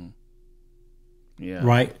 Mm. Yeah.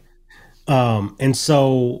 Right. And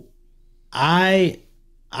so I'm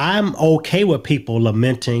okay with people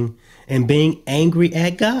lamenting and being angry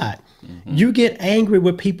at God. Mm-hmm. You get angry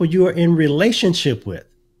with people you are in relationship with.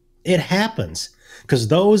 It happens because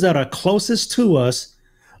those that are closest to us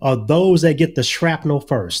are those that get the shrapnel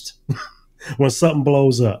first when something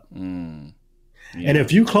blows up. Mm. Yeah. And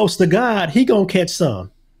if you close to God, he gonna catch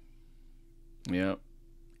some. Yep.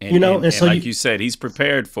 And so like you said, he's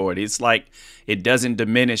prepared for it. It's like it doesn't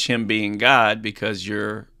diminish him being God because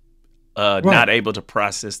you're right. Not able to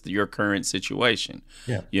process your current situation.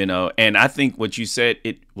 Yeah. And I think what you said,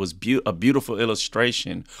 it was a beautiful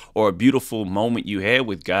illustration or a beautiful moment you had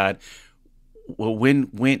with God. Well, when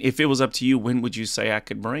if it was up to you, when would you say I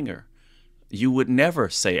could bring her? You would never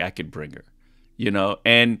say I could bring her,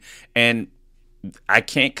 and I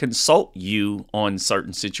can't consult you on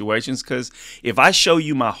certain situations because if I show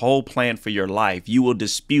you my whole plan for your life, you will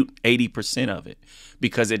dispute 80% of it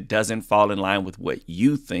because it doesn't fall in line with what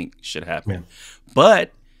you think should happen. Yeah.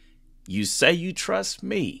 But you say you trust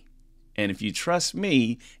me. And if you trust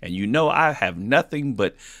me and I have nothing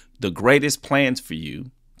but the greatest plans for you,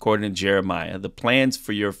 according to Jeremiah, the plans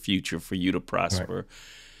for your future, for you to prosper. Right.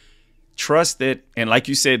 Trust that. And like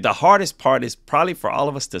you said, the hardest part is probably for all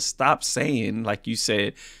of us to stop saying, like you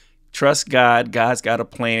said, trust God. God's got a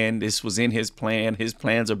plan. This was in his plan. His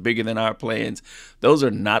plans are bigger than our plans. Those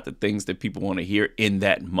are not the things that people want to hear in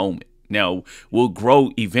that moment. Now, we'll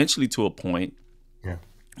grow eventually to a point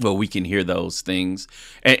where we can hear those things.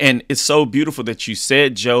 And it's so beautiful that you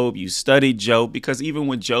said Job, you studied Job, because even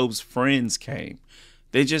when Job's friends came,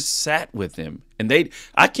 they just sat with him, and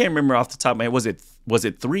I can't remember off the top of my head. Was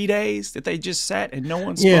it 3 days that they just sat and no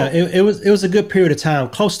one spoke? Yeah, it was a good period of time,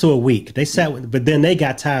 close to a week. They sat with, but then they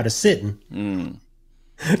got tired of sitting and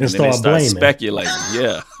started blaming, speculating.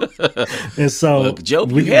 Yeah, and so look,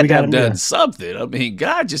 Job, you had to have done something. I mean,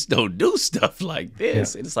 God just don't do stuff like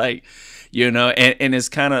this. Yeah. It's like, and it's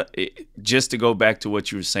kind of just to go back to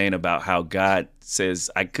what you were saying about how God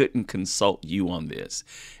says, I couldn't consult you on this.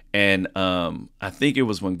 And I think it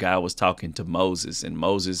was when God was talking to Moses, and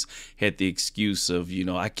Moses had the excuse of,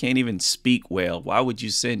 I can't even speak well. Why would you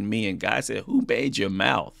send me? And God said, who made your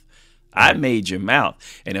mouth? I made your mouth.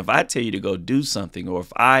 And if I tell you to go do something, or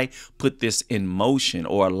if I put this in motion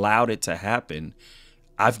or allowed it to happen,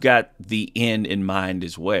 I've got the end in mind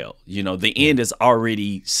as well. The end is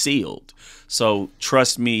already sealed. So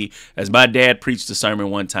trust me, as my dad preached a sermon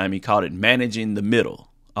one time, he called it managing the middle.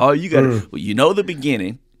 All you got to, the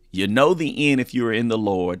beginning. You know the end if you're in the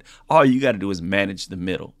Lord. All you got to do is manage the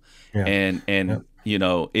middle. Yeah. And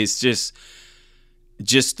it's just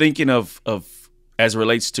thinking of as it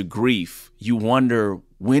relates to grief, you wonder,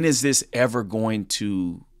 when is this ever going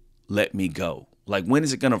to let me go? Like, when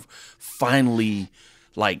is it going to finally,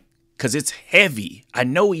 because it's heavy. I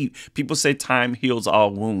know people say time heals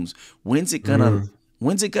all wounds. When's it gonna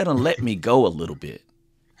let me go a little bit?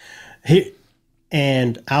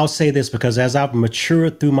 And I'll say this because as I've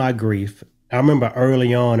matured through my grief, I remember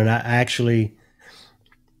early on, and I've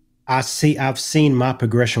seen my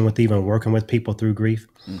progression with even working with people through grief.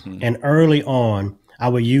 Mm-hmm. And early on, I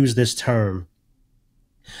would use this term,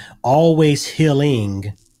 always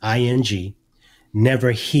healing, ing,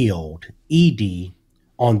 never healed, ed,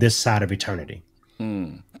 on this side of eternity.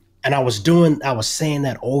 Mm. And I was saying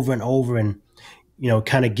that over and over, and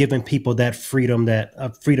kind of giving people that freedom,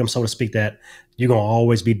 freedom, so to speak, that you're gonna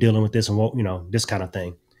always be dealing with this and this kind of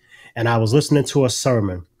thing. And I was listening to a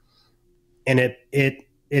sermon, and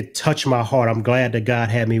it touched my heart. I'm glad that God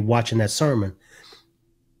had me watching that sermon,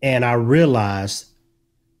 and I realized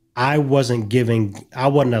I wasn't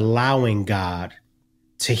allowing God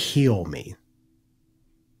to heal me,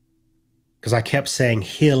 because I kept saying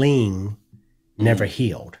healing, never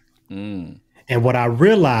healed. Mm. And what I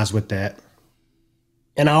realized with that,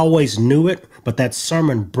 and I always knew it, but that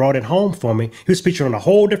sermon brought it home for me. He was preaching on a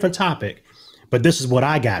whole different topic, but this is what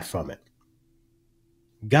I got from it.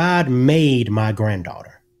 God made my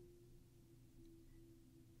granddaughter.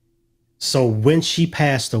 So when she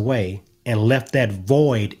passed away and left that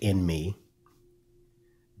void in me,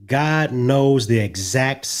 God knows the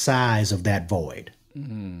exact size of that void.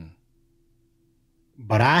 Mm.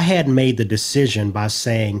 But I had made the decision by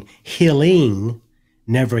saying healing,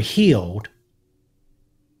 never healed.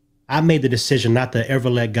 I made the decision not to ever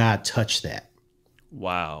let God touch that.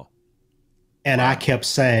 Wow. And I kept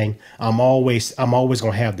saying, I'm always going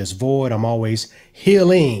to have this void. I'm always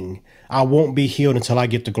healing. I won't be healed until I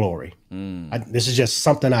get the glory. This is just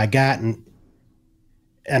something I got. And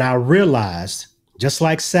I realized, just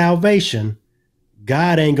like salvation,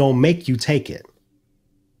 God ain't going to make you take it.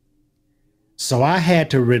 So I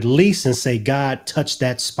had to release and say, God, touch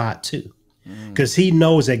that spot too. Because he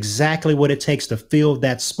knows exactly what it takes to fill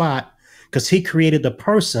that spot, because he created the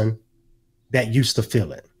person that used to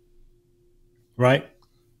fill it. Right?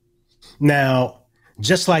 Now,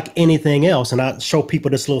 just like anything else, and I show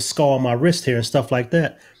people this little scar on my wrist here and stuff like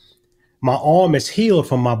that, my arm is healed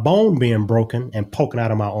from my bone being broken and poking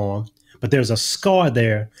out of my arm, but there's a scar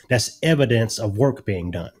there that's evidence of work being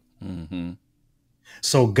done. Mm-hmm.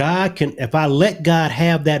 So God can, if I let God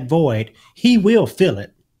have that void, he will fill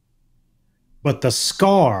it. But the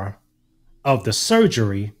scar of the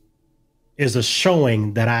surgery is a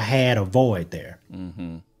showing that I had a void there.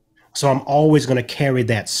 Mm-hmm. So I'm always going to carry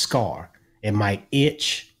that scar. It might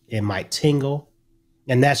itch, it might tingle,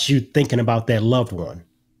 and that's you thinking about that loved one.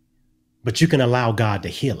 But you can allow God to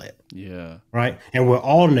heal it. Yeah. Right? And we're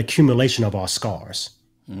all an accumulation of our scars.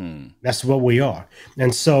 Mm. That's what we are.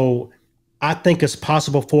 And so I think it's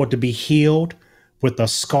possible for it to be healed with a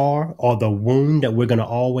scar or the wound that we're going to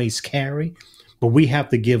always carry, but we have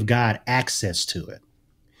to give God access to it.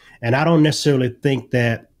 And I don't necessarily think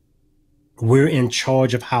that we're in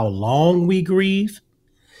charge of how long we grieve,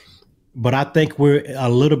 but I think we're a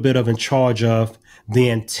little bit of in charge of the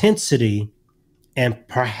intensity and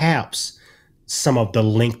perhaps some of the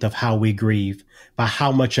length of how we grieve, by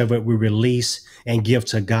how much of it we release and give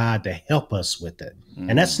to God to help us with it.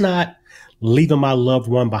 And that's not leaving my loved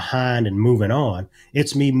one behind and moving on.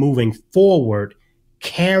 It's me moving forward,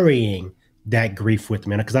 carrying that grief with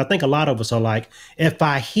me. Because I think a lot of us are like, if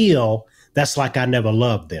I heal, that's like I never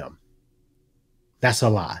loved them. That's a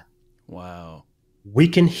lie. Wow. We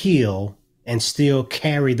can heal and still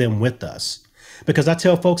carry them with us. Because I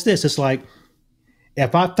tell folks this, it's like,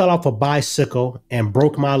 if I fell off a bicycle and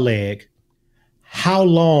broke my leg, how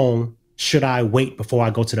long should I wait before I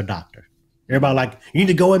go to the doctor? Everybody like, you need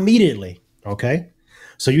to go immediately. Okay.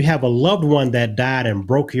 So you have a loved one that died and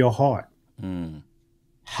broke your heart. Mm.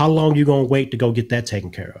 How long you going to wait to go get that taken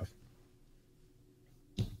care of?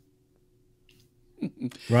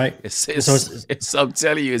 Right. I'm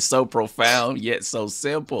telling you, it's so profound, yet so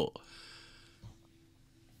simple.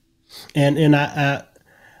 And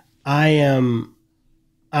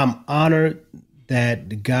I'm honored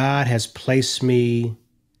that God has placed me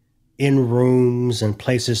in rooms and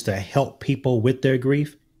places to help people with their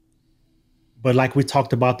grief. But like we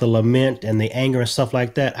talked about the lament and the anger and stuff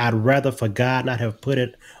like that, I'd rather for God not have put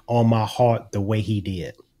it on my heart the way he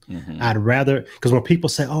did. Mm-hmm. I'd rather, because when people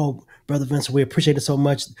say, oh, Brother Vincent, we appreciate it so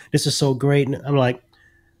much. This is so great. And I'm like,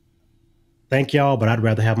 thank y'all, but I'd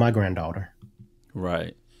rather have my granddaughter.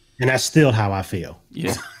 Right. And that's still how I feel.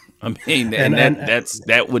 Yeah. I mean,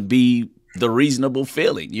 that would be the reasonable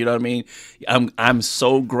feeling. You know what I mean? I'm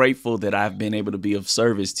so grateful that I've been able to be of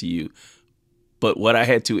service to you. But what I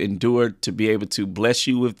had to endure to be able to bless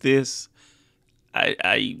you with this,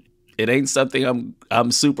 it ain't something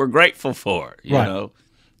I'm super grateful for. You know?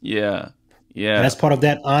 Yeah. Yeah. And that's part of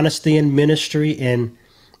that honesty in ministry. And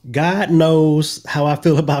God knows how I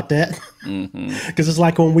feel about that. Because it's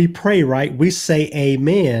like when we pray, right? We say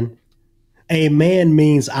amen. Amen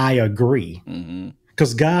means I agree.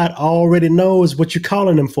 Because God already knows what you're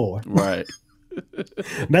calling him for. Right.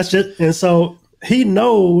 That's just, and so he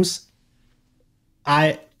knows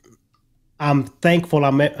I'm thankful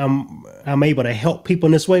I'm able to help people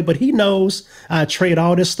in this way, but he knows I trade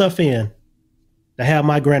all this stuff in to have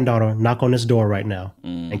my granddaughter knock on this door right now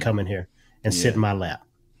and come in here and sit in my lap.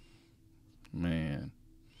 Man.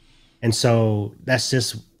 And so that's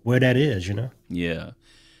just where that is, you know? Yeah.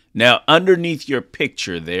 Now, underneath your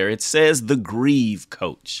picture there, it says the Grieve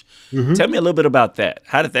Coach. Tell me a little bit about that.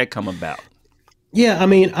 How did that come about? Yeah, I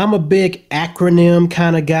mean, I'm a big acronym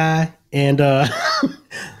kind of guy. And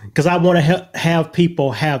because I want to have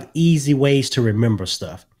people have easy ways to remember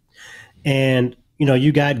stuff. And, you know,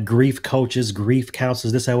 you got grief coaches, grief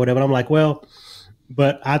counselors, this, that, whatever. And I'm like, well,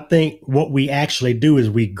 but I think what we actually do is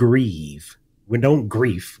we grieve. We don't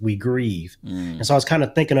grief, we grieve. And so I was kind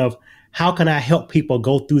of thinking of how can I help people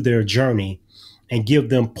go through their journey and give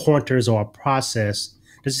them pointers or a process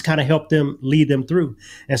to just kind of help them, lead them through.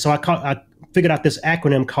 And so I figured out this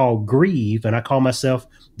acronym called Grieve, and I call myself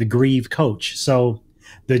the Grieve Coach. So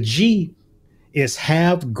the G is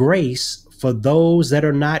have grace for those that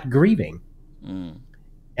are not grieving. And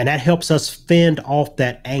that helps us fend off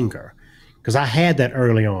that anger. Because I had that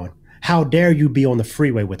early on. How dare you be on the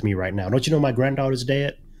freeway with me right now? Don't you know my granddaughter's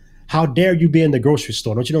dead? How dare you be in the grocery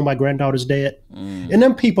store? Don't you know my granddaughter's dead? And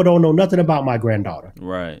them people don't know nothing about my granddaughter.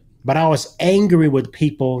 Right. But I was angry with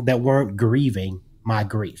people that weren't grieving my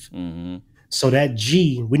grief. So that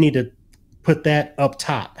G, we need to put that up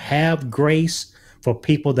top. Have grace for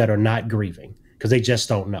people that are not grieving because they just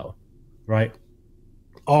don't know, right?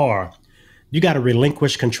 Or you got to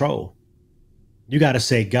relinquish control. You got to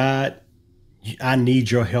say, God, I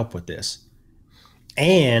need your help with this.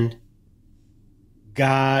 And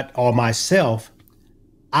God or myself,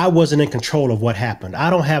 I wasn't in control of what happened.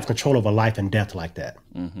 I don't have control of a life and death like that.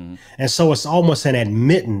 And so it's almost an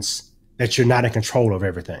admittance that you're not in control of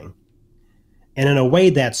everything. And in a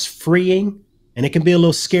way that's freeing, and it can be a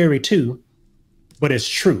little scary too, but it's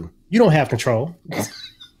true. You don't have control.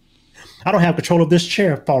 I don't have control of this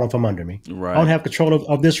chair falling from under me. Right. I don't have control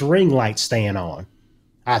of this ring light staying on.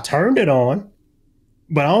 I turned it on,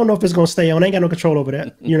 but I don't know if it's going to stay on. I ain't got no control over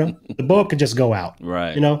that. You know, the bulb could just go out.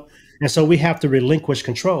 Right. You know, and so we have to relinquish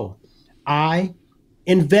control. I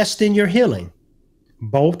invest in your healing,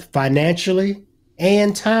 both financially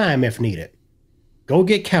and time if needed. Go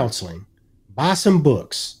get counseling, buy some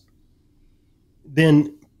books,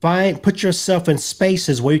 then put yourself in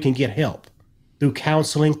spaces where you can get help through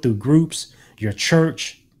counseling, through groups, your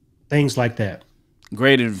church, things like that.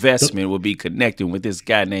 Great investment will be connecting with this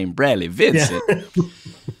guy named Bradley Vinson.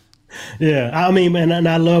 Yeah, I mean, and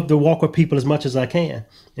I love to walk with people as much as I can.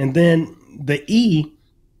 And then the E,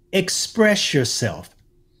 express yourself.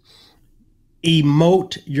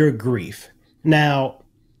 Emote your grief. Now,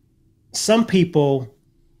 some people,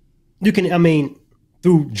 you can, I mean,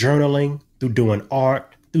 through journaling, through doing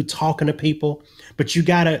art, through talking to people, but you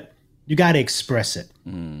gotta express it.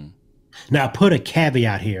 Now, put a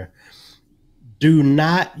caveat here. Do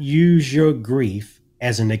not use your grief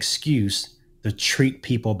as an excuse to treat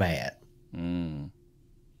people bad.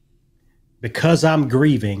 Because I'm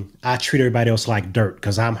grieving, I treat everybody else like dirt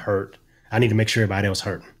because I'm hurt. I need to make sure everybody else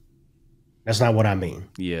hurting. That's not what I mean.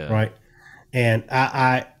 Yeah. Right. And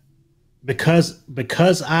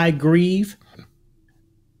because I grieve,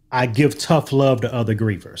 I give tough love to other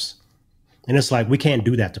grievers. And it's like, we can't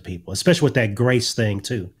do that to people, especially with that grace thing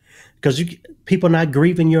too, because people are not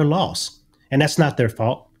grieving your loss. And that's not their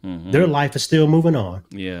fault. Their life is still moving on.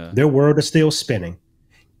 Yeah. Their world is still spinning.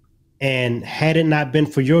 And had it not been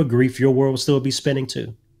for your grief, your world would still be spinning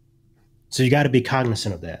too. So you got to be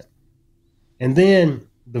cognizant of that. And then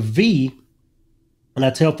the V, and I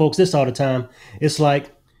tell folks this all the time, it's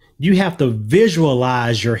like you have to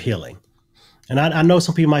visualize your healing. And I know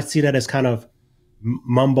some people might see that as kind of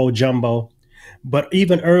mumbo jumbo, but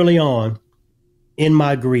even early on in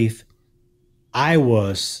my grief, I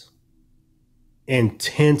was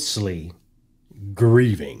intensely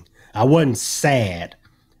grieving. I wasn't sad.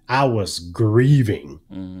 I was grieving.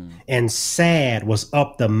 And sad was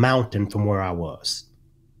up the mountain from where I was.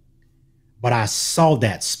 But I saw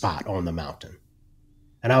that spot on the mountain.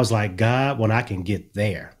 And I was like, God, when I can get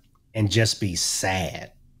there and just be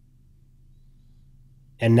sad.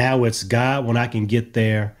 And now it's God, when I can get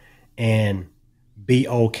there and be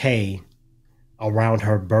okay around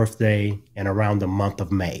her birthday and around the month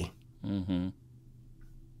of May.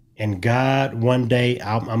 And God, one day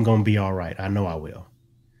I'm going to be all right. I know I will.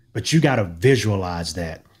 But you got to visualize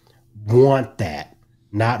that want that,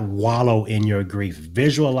 not wallow in your grief.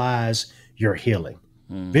 Visualize your healing.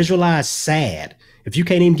 Visualize sad. If you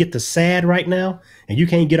can't even get the sad right now and you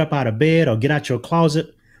can't get up out of bed or get out your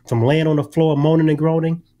closet from laying on the floor moaning and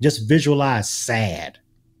groaning, just visualize sad.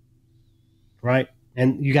 Right?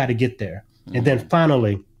 And you got to get there. And then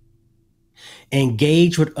finally,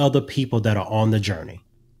 engage with other people that are on the journey.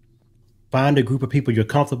 Find a group of people you're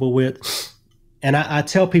comfortable with. And I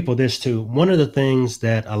tell people this too. One of the things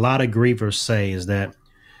that a lot of grievers say is that,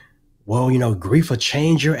 well, grief will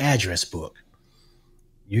change your address book.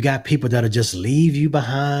 You got people that'll just leave you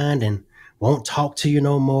behind and won't talk to you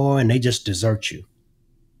no more, and they just desert you.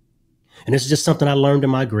 And this is just something I learned in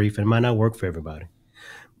my grief, and it might not work for everybody.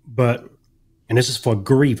 And this is for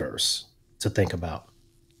grievers to think about.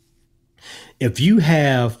 If you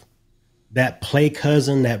have that play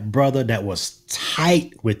cousin, that brother that was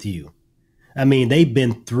tight with you, I mean, they've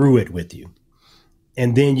been through it with you,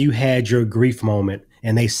 and then you had your grief moment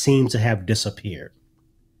and they seem to have disappeared.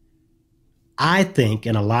 I think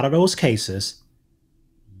in a lot of those cases,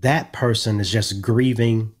 that person is just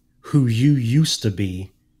grieving who you used to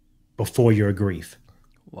be before your grief.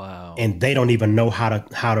 Wow. And they don't even know how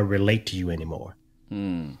to relate to you anymore.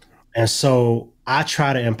 And so I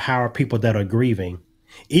try to empower people that are grieving,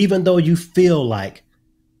 even though you feel like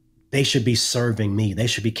they should be serving me, they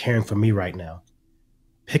should be caring for me right now.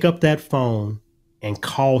 Pick up that phone and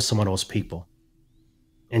call some of those people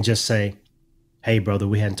and just say, hey, brother,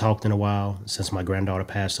 we hadn't talked in a while since my granddaughter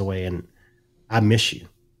passed away, and I miss you.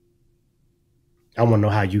 I want to know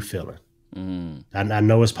how you feeling. I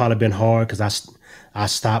know it's probably been hard because I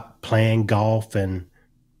stopped playing golf, and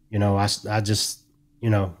I just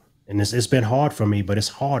and it's been hard for me, but it's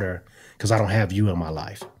harder because I don't have you in my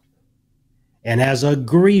life. And as a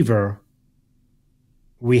griever,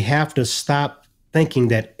 we have to stop thinking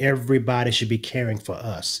that everybody should be caring for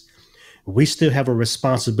us. We still have a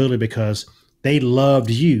responsibility because they loved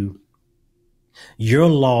you. Your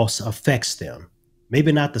loss affects them.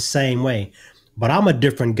 Maybe not the same way, but I'm a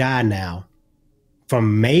different guy now.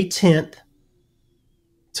 From May 10th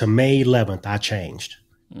to May 11th, I changed.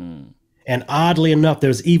 And oddly enough,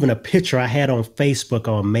 there's even a picture I had on Facebook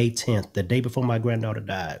on May 10th, the day before my granddaughter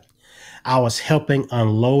died. I was helping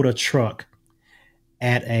unload a truck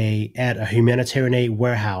at a humanitarian aid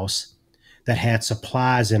warehouse that had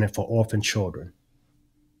supplies in it for orphan children.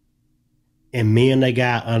 And me and the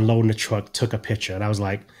guy unloading the truck took a picture. And I was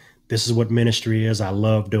like, this is what ministry is. I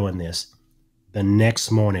love doing this. The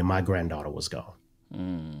next morning, my granddaughter was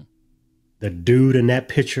gone. The dude in that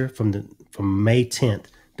picture from May 10th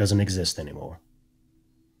doesn't exist anymore.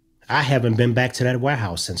 I haven't been back to that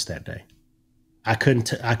warehouse since that day. I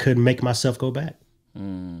couldn't make myself go back.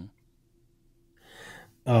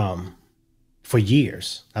 For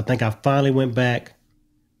years. I think I finally went back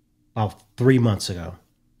about 3 months ago,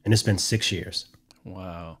 and it's been 6 years.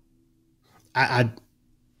 Wow.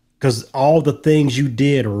 Because all the things you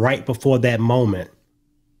did right before that moment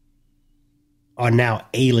are now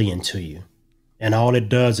alien to you. And all it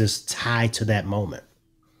does is tie to that moment.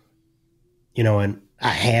 And I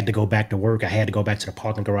had to go back to work. I had to go back to the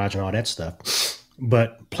parking garage and all that stuff.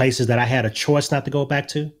 But places that I had a choice not to go back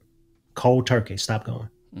to, cold turkey, stop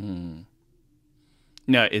going.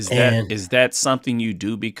 Now, is that something you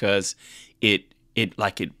do because it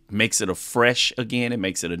makes it a fresh again, it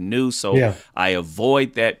makes it a new? So yeah. I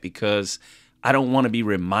avoid that because I don't want to be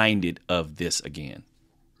reminded of this again.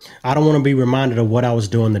 I don't want to be reminded of what I was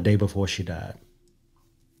doing the day before she died.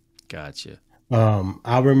 Gotcha.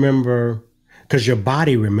 I remember, because your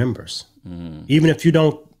body remembers, even if you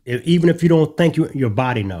don't think your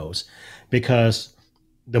body knows, because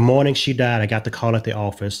the morning she died, I got the call at the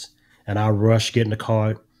office and I rushed, get in the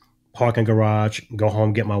car, parking garage, go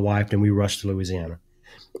home, get my wife. Then we rushed to Louisiana.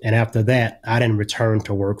 And after that, I didn't return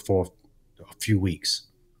to work for a few weeks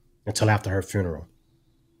until after her funeral.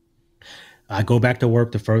 I go back to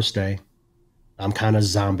work the first day. I'm kind of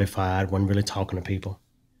zombified, wasn't really talking to people.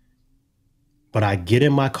 But I get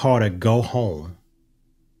in my car to go home,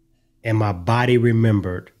 and my body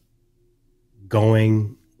remembered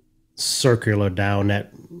going circular down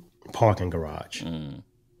that parking garage. And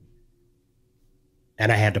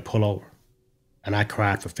I had to pull over, and I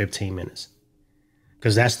cried for 15 minutes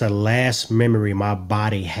because that's the last memory my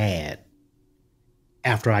body had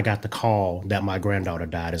after I got the call that my granddaughter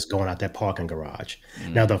died, is going out that parking garage.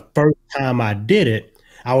 Now, the first time I did it,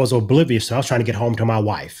 I was oblivious. So I was trying to get home to my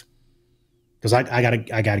wife because I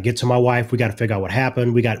gotta get to my wife. We got to figure out what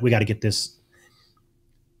happened. We got to get this.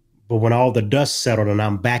 But when all the dust settled and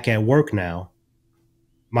I'm back at work now,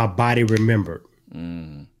 my body remembered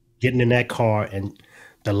getting in that car. And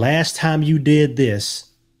the last time you did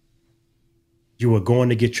this, You were going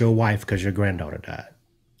to get your wife because your granddaughter died,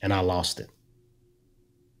 and I lost it.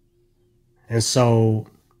 And so,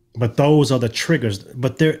 but those are the triggers,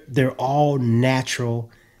 but they're all natural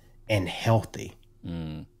and healthy.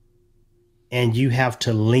 Mm. And you have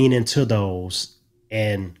to lean into those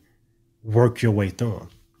and work your way through them.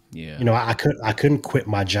 Yeah. You know, I couldn't quit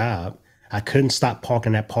my job. I couldn't stop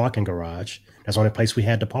parking that parking garage. That's the only place we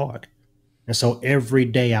had to park. And so every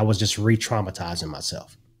day I was just re-traumatizing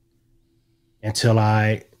myself until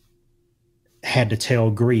I had to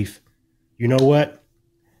tell grief, you know what?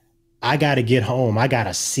 I got to get home. I got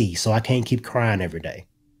to see, so I can't keep crying every day.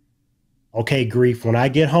 Okay, grief, when I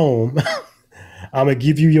get home, I'm going to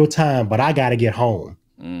give you your time, but I got to get home.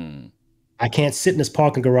 Mm. I can't sit in this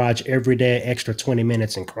parking garage every day, extra 20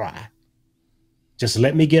 minutes and cry. Just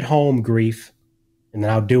let me get home, grief, and then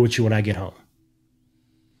I'll deal with you when I get home.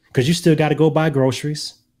 Because you still got to go buy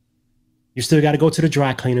groceries. You still got to go to the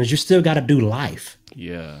dry cleaners. You still got to do life.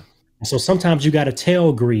 Yeah. And so sometimes you got to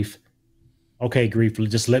tell grief, okay, grief,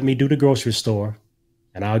 just let me do the grocery store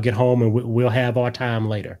and I'll get home and we'll have our time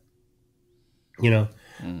later. You know,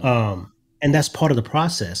 and that's part of the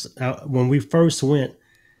process. When we first went,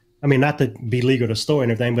 I mean, not to beleaguer the story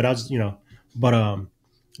and everything, but I was, you know, but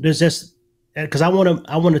there's just because I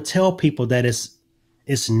want to tell people that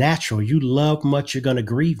it's natural. You love much, you're gonna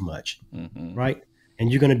grieve much, right?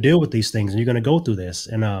 And you're gonna deal with these things, and you're gonna go through this,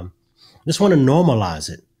 and just want to normalize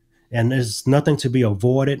it. And there's nothing to be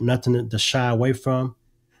avoided, nothing to shy away from,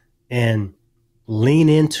 and lean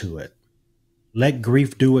into it. Let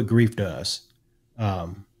grief do what grief does.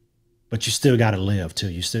 But you still got to live too.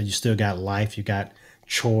 You still got life. You got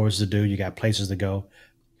chores to do. You got places to go.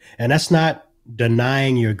 And that's not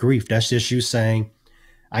denying your grief. That's just you saying,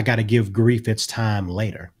 I got to give grief its time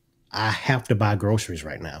later. I have to buy groceries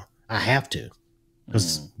right now. I have to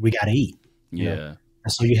because we got to eat. You know?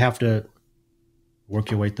 And so you have to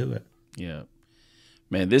work your way through it. Yeah.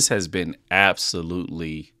 Man, this has been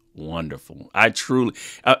absolutely wonderful. I truly,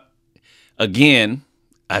 again,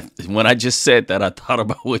 when I just said that, I thought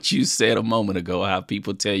about what you said a moment ago, how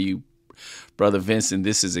people tell you, Brother Vincent,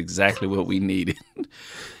 this is exactly what we needed.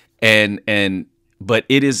 But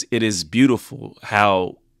it is beautiful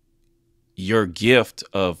how your gift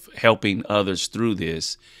of helping others through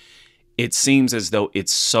this, it seems as though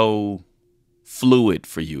it's so fluid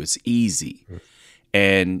for you. It's easy.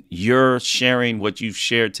 And you're sharing what you've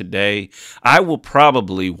shared today. I will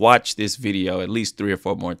probably watch this video at least 3 or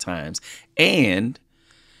 4 more times. And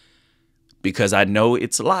because I know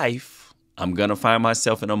it's life, I'm going to find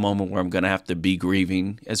myself in a moment where I'm going to have to be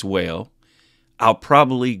grieving as well. I'll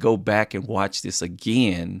probably go back and watch this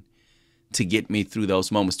again to get me through those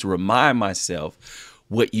moments, to remind myself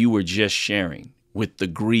what you were just sharing with the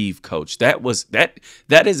Grieve Coach. That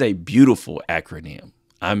is a beautiful acronym.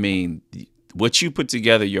 I mean, what you put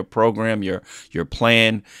together, your program, your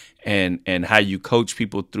plan, and how you coach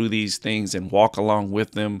people through these things and walk along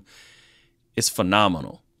with them, it's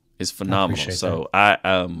phenomenal. It's phenomenal. So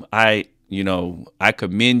I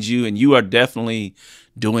commend you, and you are definitely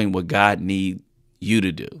doing what God needs you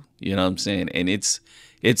to do. You know what I'm saying? And it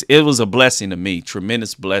was a blessing to me,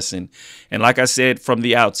 tremendous blessing. And like I said from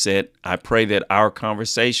the outset, I pray that our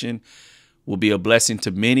conversation will be a blessing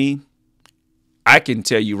to many. I can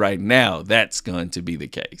tell you right now, that's going to be the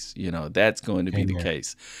case. You know, that's going to be the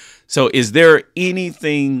case. So is there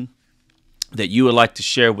anything that you would like to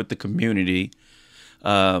share with the community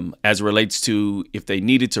as it relates to if they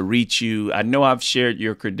needed to reach you? I know I've shared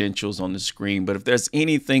your credentials on the screen, but if there's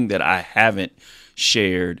anything that I haven't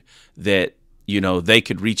shared that, you know, they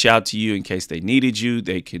could reach out to you in case they needed you,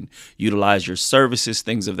 they can utilize your services,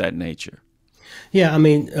 things of that nature. Yeah, I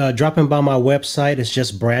mean, dropping by my website, it's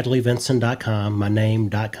just bradleyvinson.com, my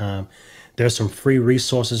name.com. There's some free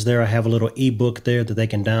resources there. I have a little ebook there that they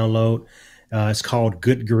can download. It's called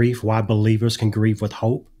Good Grief, Why Believers Can Grieve with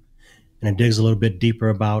Hope. And it digs a little bit deeper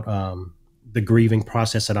about the grieving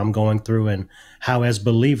process that I'm going through and how as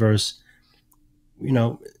believers, you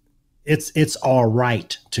know, it's all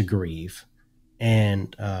right to grieve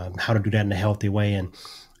and how to do that in a healthy way. And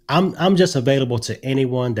I'm just available to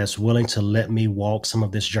anyone that's willing to let me walk some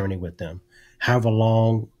of this journey with them. However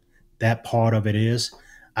long that part of it is,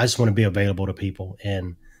 I just want to be available to people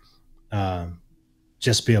and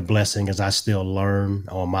just be a blessing as I still learn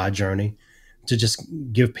on my journey to just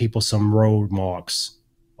give people some road marks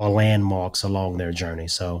or landmarks along their journey.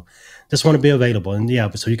 So just want to be available. And yeah,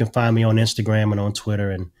 so you can find me on Instagram and on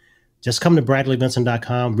Twitter, and just come to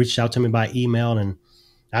bradleyvinson.com, reach out to me by email, and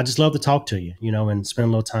I just love to talk to you, you know, and spend a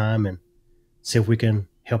little time and see if we can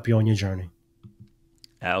help you on your journey.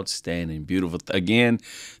 Outstanding. Beautiful. Again,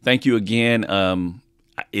 thank you again.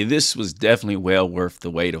 this was definitely well worth the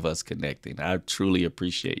wait of us connecting. I truly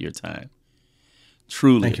appreciate your time.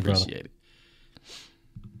 Truly Thank you, appreciate it.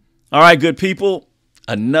 All right, good people.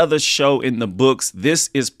 Another show in the books. This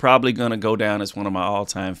is probably going to go down as one of my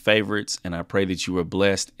all-time favorites, and I pray that you were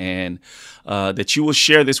blessed and that you will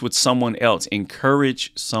share this with someone else.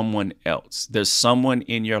 Encourage someone else. There's someone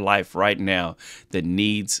in your life right now that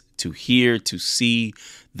needs to hear, to see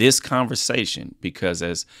this conversation, because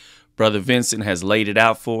as Brother Vincent has laid it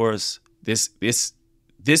out for us, this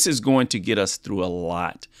is going to get us through a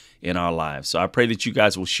lot in our lives. So I pray that you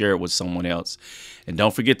guys will share it with someone else. And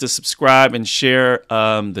don't forget to subscribe and share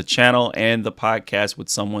the channel and the podcast with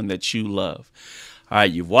someone that you love. All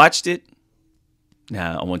right, you've watched it.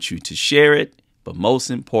 Now I want you to share it, but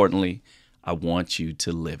most importantly, I want you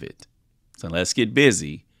to live it. So let's get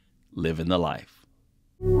busy living the life.